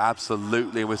 No,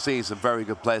 absolutely. We're seeing some very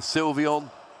good players. Sylveon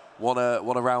won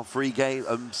a round 3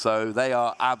 game, so they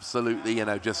are absolutely, you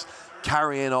know, just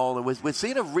carrying on, and we're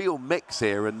seeing a real mix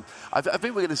here, and I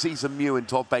think we're going to see some Mew in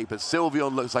top 8, but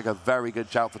Sylveon looks like a very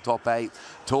good shout for top 8.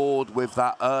 Tord with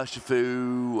that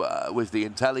Urshifu, with the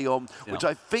Inteleon, which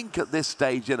I think at this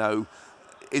stage, you know,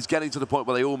 is getting to the point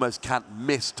where they almost can't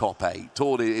miss top 8.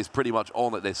 Tord is pretty much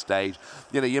on at this stage.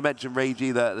 You know, you mentioned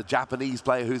Reiji, the Japanese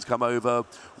player who's come over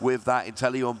with that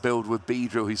Inteleon build with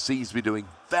Beedrill, who seems to be doing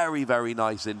very, very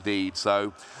nice indeed.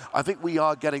 So I think we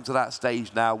are getting to that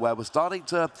stage now where we're starting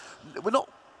to, we're not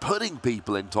putting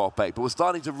people in top 8, but we're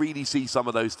starting to really see some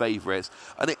of those favourites,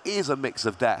 and it is a mix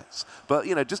of decks. But,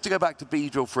 you know, just to go back to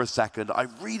Beedrill for a second, I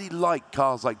really like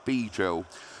cards like Beedrill,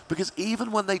 because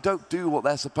even when they don't do what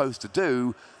they're supposed to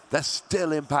do, they're still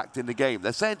impacting the game.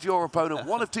 They're saying to your opponent,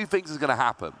 one of 2 things is going to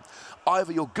happen.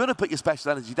 Either you're going to put your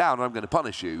special energy down and I'm going to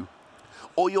punish you,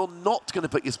 or you're not going to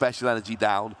put your special energy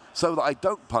down so that I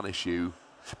don't punish you.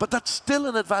 But that's still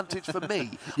an advantage for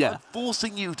me. I'm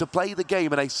forcing you to play the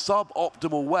game in a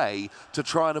sub-optimal way to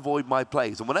try and avoid my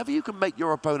plays. And whenever you can make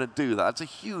your opponent do that, that's a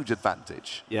huge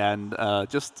advantage. Yeah, and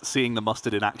just seeing the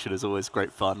Mustard in action is always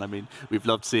great fun. I mean, we've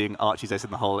loved seeing Archie's Ace in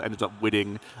the Hole. Ended up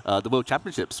winning the World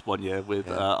Championships one year with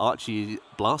Archie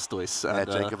Blastoise. And,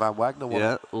 Jacob Van Wagner won.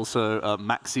 Yeah, also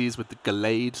Maxis with the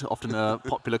Gallade, often a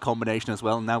popular combination as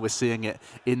well. Now we're seeing it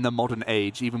in the modern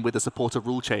age. Even with the supporter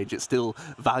rule change, it's still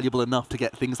valuable enough to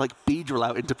get things like Beedrill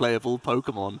out into play of all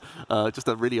Pokemon. Just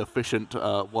a really efficient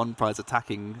one-prize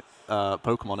attacking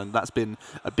Pokemon, and that's been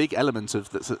a big element of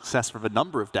the success for a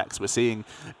number of decks. We're seeing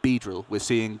Beedrill, we're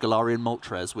seeing Galarian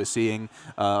Moltres, we're seeing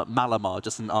Malamar,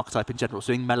 just an archetype in general,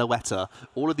 seeing Meloetta.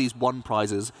 All of these one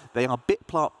prizes, they are bit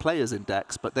part players in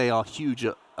decks, but they are huge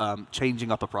at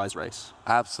changing up a prize race.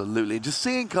 Absolutely. Just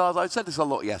seeing cards, I said this a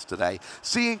lot yesterday,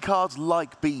 seeing cards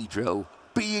like Beedrill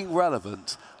being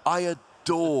relevant, I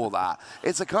adore that.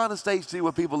 It's a kind of stage 2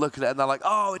 where people look at it and they're like,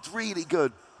 oh, it's really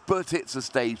good, but it's a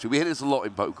stage 2. We hear this a lot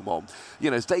in Pokemon.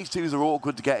 You know, stage 2s are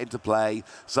awkward to get into play,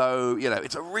 so, you know,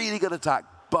 it's a really good attack,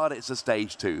 but it's a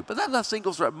stage 2. But then that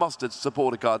single threat Mustard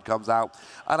supporter card comes out,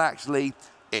 and actually,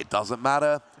 it doesn't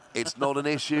matter. It's not an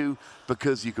issue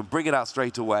because you can bring it out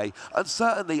straight away. And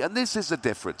certainly, and this is the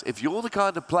difference, if you're the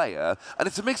kind of player, and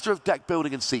it's a mixture of deck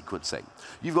building and sequencing,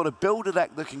 you've got to build a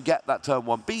deck that can get that turn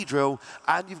 1 Beedrill,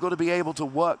 and you've got to be able to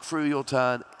work through your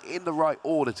turn in the right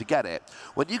order to get it.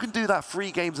 When you can do that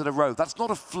 3 games in a row, that's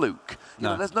not a fluke. You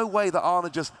know, there's no way that Arne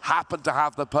just happened to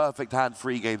have the perfect hand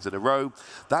 3 games in a row.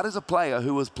 That is a player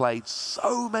who has played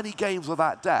so many games with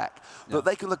that deck that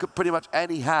they can look at pretty much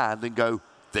any hand and go,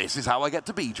 this is how I get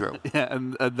to Beedrill. Yeah,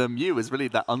 and the Mew is really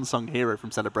that unsung hero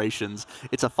from Celebrations.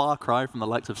 It's a far cry from the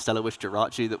likes of Stellarwish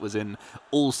Jirachi that was in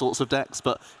all sorts of decks,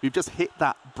 but we've just hit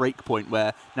that break point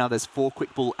where now there's 4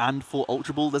 Quick Ball and 4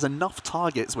 Ultra Ball. There's enough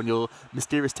targets when you're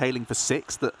Mysterious Tailing for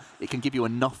 6 that it can give you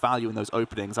enough value in those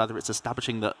openings. Either it's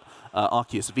establishing that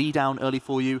Arceus V down early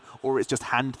for you, or it's just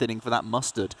hand thinning for that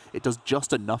Mustard. It does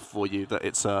just enough for you that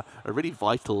it's a really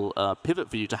vital pivot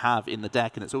for you to have in the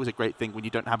deck, and it's always a great thing when you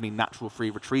don't have any natural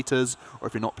free retreaters, or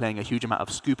if you're not playing a huge amount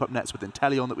of scoop-up nets with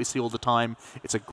Inteleon that we see all the time. It's a